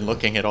haven't been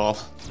looking at all.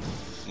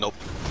 Nope.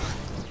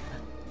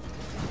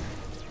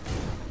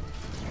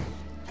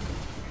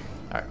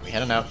 Alright, we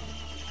heading out.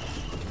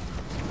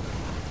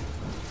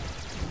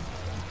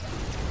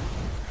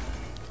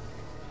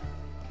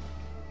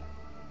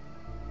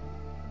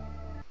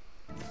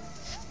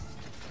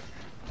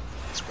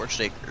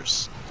 Scorched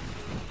Acres.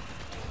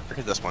 Where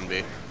could this one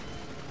be?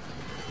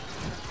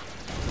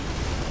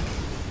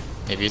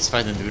 Maybe it's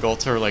by the nude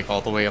altar, like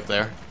all the way up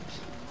there.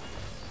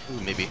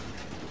 Ooh, maybe.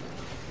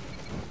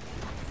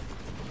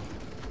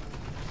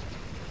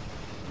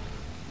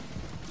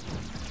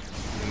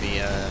 Let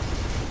me,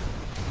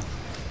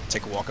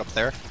 take a walk up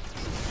there.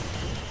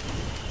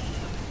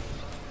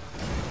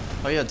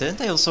 Oh yeah, didn't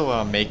they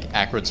also make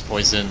Acrid's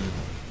poison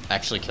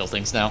actually kill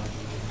things now?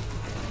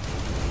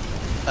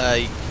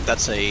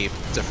 That's a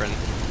different,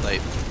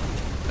 like,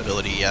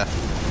 ability, yeah.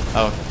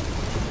 Oh,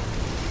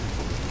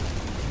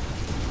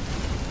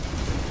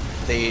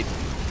 okay.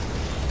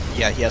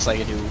 Yeah, he has like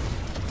a new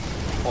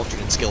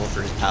alternate skill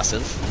for his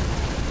passive.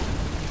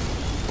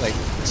 Like,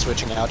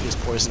 switching out his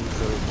poison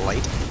for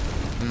blight.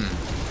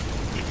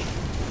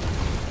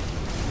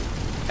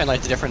 And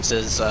like, the difference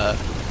is, you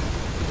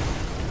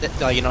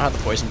know how the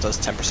poison does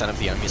 10% of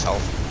the enemy's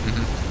health?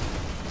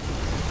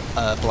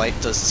 Blight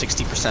does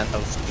 60%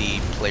 of the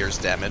player's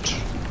damage.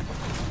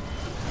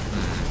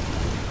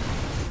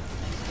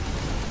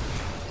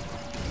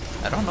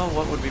 I don't know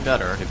what would be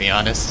better, to be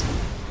honest.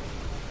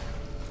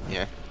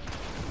 Yeah.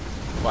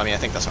 Well, I mean, I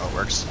think that's how it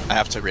works. I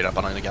have to read up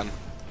on it again.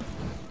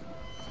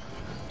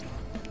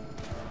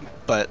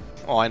 But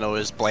all I know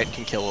is blight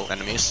can kill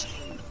enemies.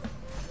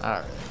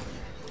 Alright.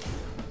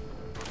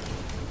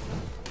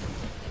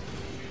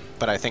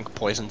 But I think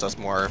poison does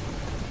more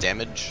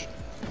damage.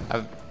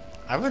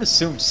 I would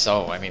assume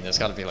so. I mean, there's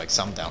got to be like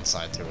some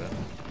downside to it.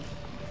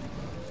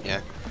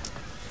 Yeah.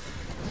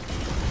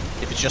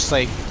 If it's just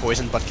like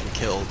poison but can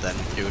kill, then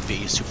it would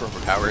be super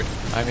overpowered.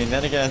 I mean,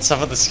 then again,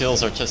 some of the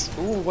skills are just,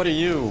 ooh, what are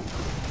you?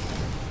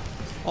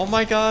 Oh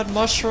my god,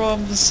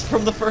 mushrooms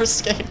from the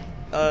first game.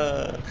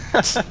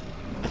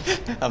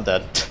 I'm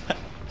dead.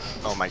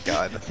 Oh my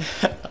god.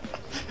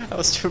 I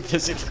was too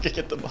busy looking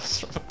at the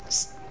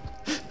mushrooms.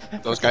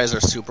 Those guys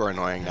are super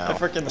annoying now. I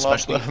freaking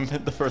especially loved them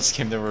in the first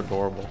game. They were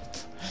adorable.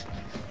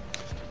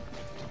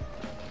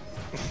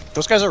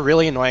 Those guys are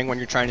really annoying when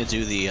you're trying to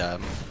do the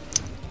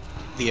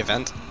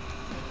event,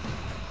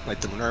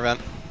 like the lunar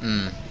event.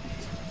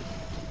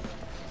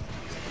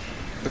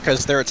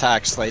 Because their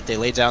attacks, like, they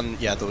lay down,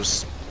 yeah,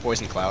 those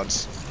poison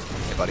clouds.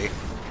 Hey, buddy.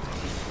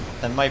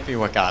 That might be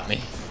what got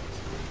me.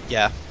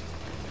 Yeah.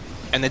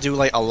 And they do,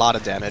 like, a lot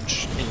of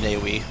damage in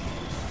AoE.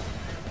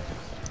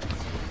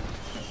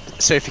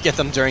 So if you get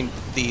them during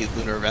the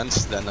lunar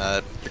events, then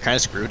you're kind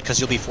of screwed, because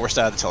you'll be forced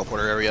out of the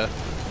teleporter area.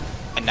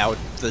 And now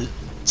the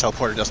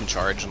teleporter doesn't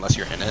charge unless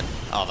you're in it.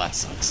 Oh, that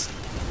sucks.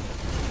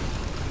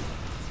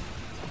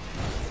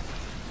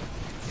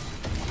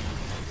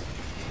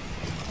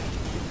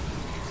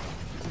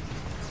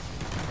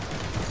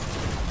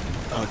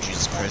 Oh,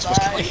 Jesus Christ, what's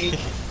going on?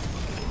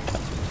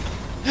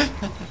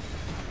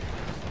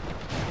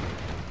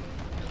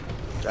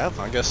 Do I have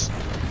fungus?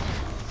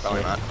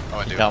 Probably not. Oh,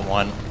 I do. You got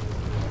one.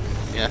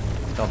 Yeah.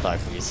 Don't die,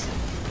 please.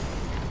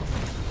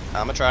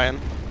 I'm a-trying.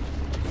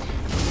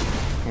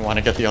 You want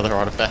to get the other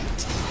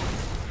artifact.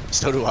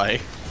 So do I.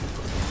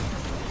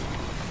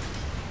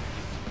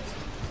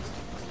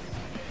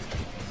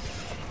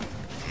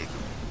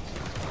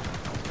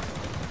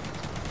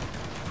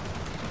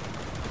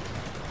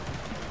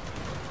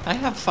 I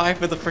have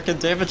 5 of the frickin'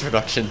 damage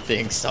reduction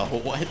thing, so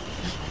what?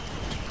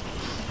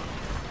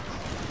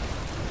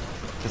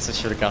 Guess I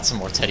should have got some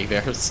more teddy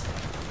bears.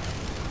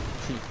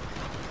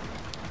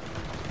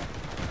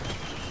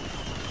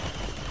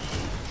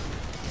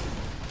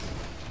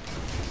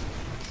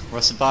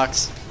 Rusted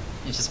box.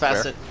 You just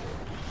passed Where? it.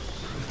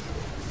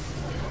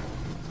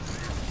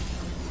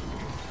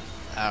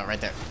 Right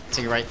there.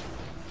 To your right.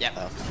 Yeah.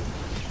 Oh.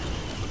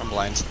 I'm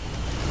blind.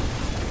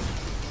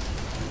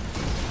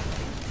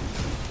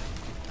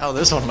 Oh,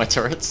 there's one of my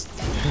turrets.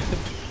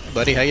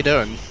 Buddy, how you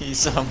doing?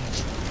 He's, a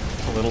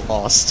little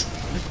lost.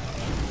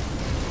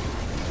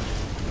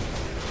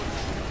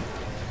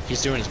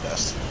 He's doing his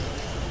best.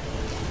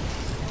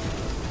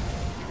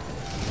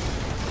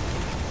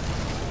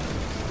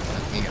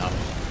 Hang on.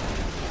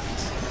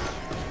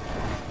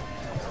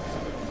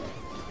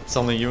 It's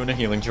only you and a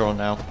healing drone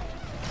now.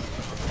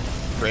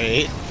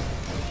 Great.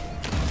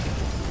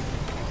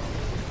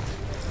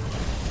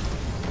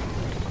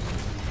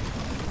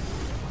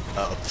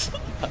 Oh.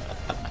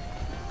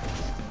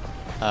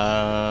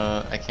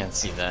 I can't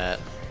see that.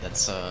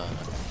 That's,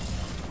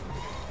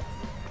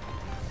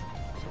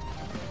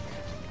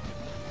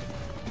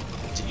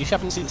 Did you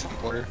happen to see this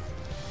quarter?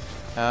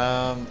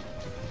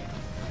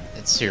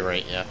 It's to your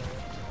right, yeah.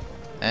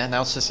 And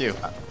now it's just you.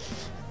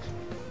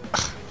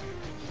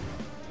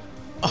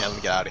 Yeah, let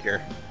me get out of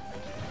here.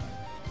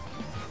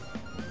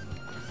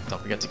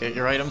 Don't forget to get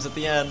your items at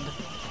the end.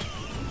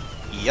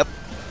 Yep.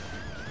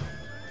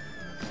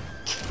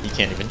 You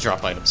can't even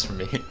drop items from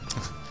me.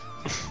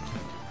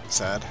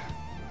 Sad.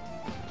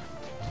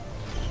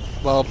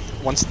 Well,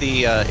 once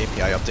the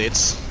API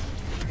updates,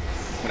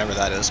 whenever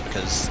that is,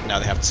 because now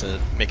they have to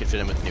make it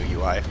fit in with new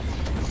UI.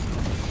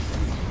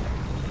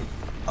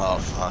 Oh,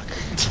 fuck.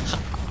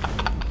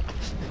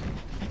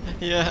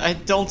 Yeah, I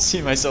don't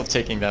see myself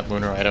taking that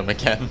lunar item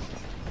again.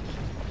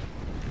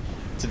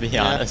 To be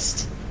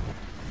honest.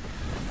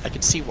 I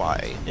can see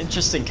why.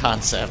 Interesting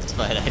concept,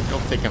 but I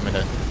don't think I'm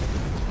gonna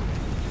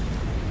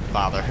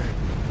bother.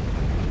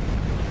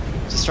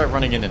 Just try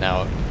running in and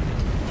out.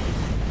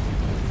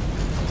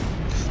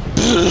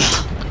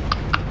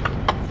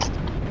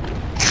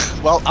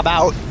 Well, I'm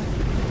out.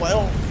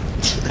 Well.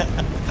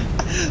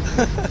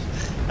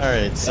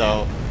 Alright,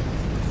 so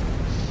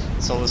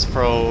Solus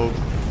Probe.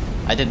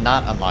 I did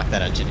not unlock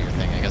that engineer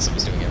thing. I guess I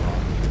was doing it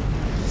wrong.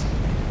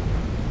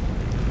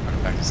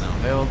 Artifact is now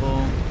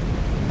available.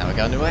 Now we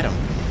got a new item.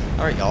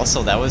 Alright, y'all,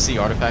 so that was the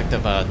artifact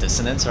of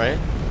Dissonance, right?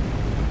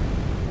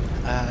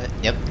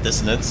 Yep,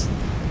 Dissonance.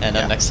 And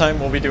Yeah. next time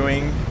we'll be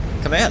doing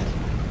Command.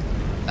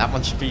 That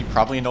one should be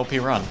probably an OP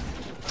run.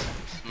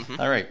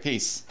 Alright,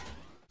 peace.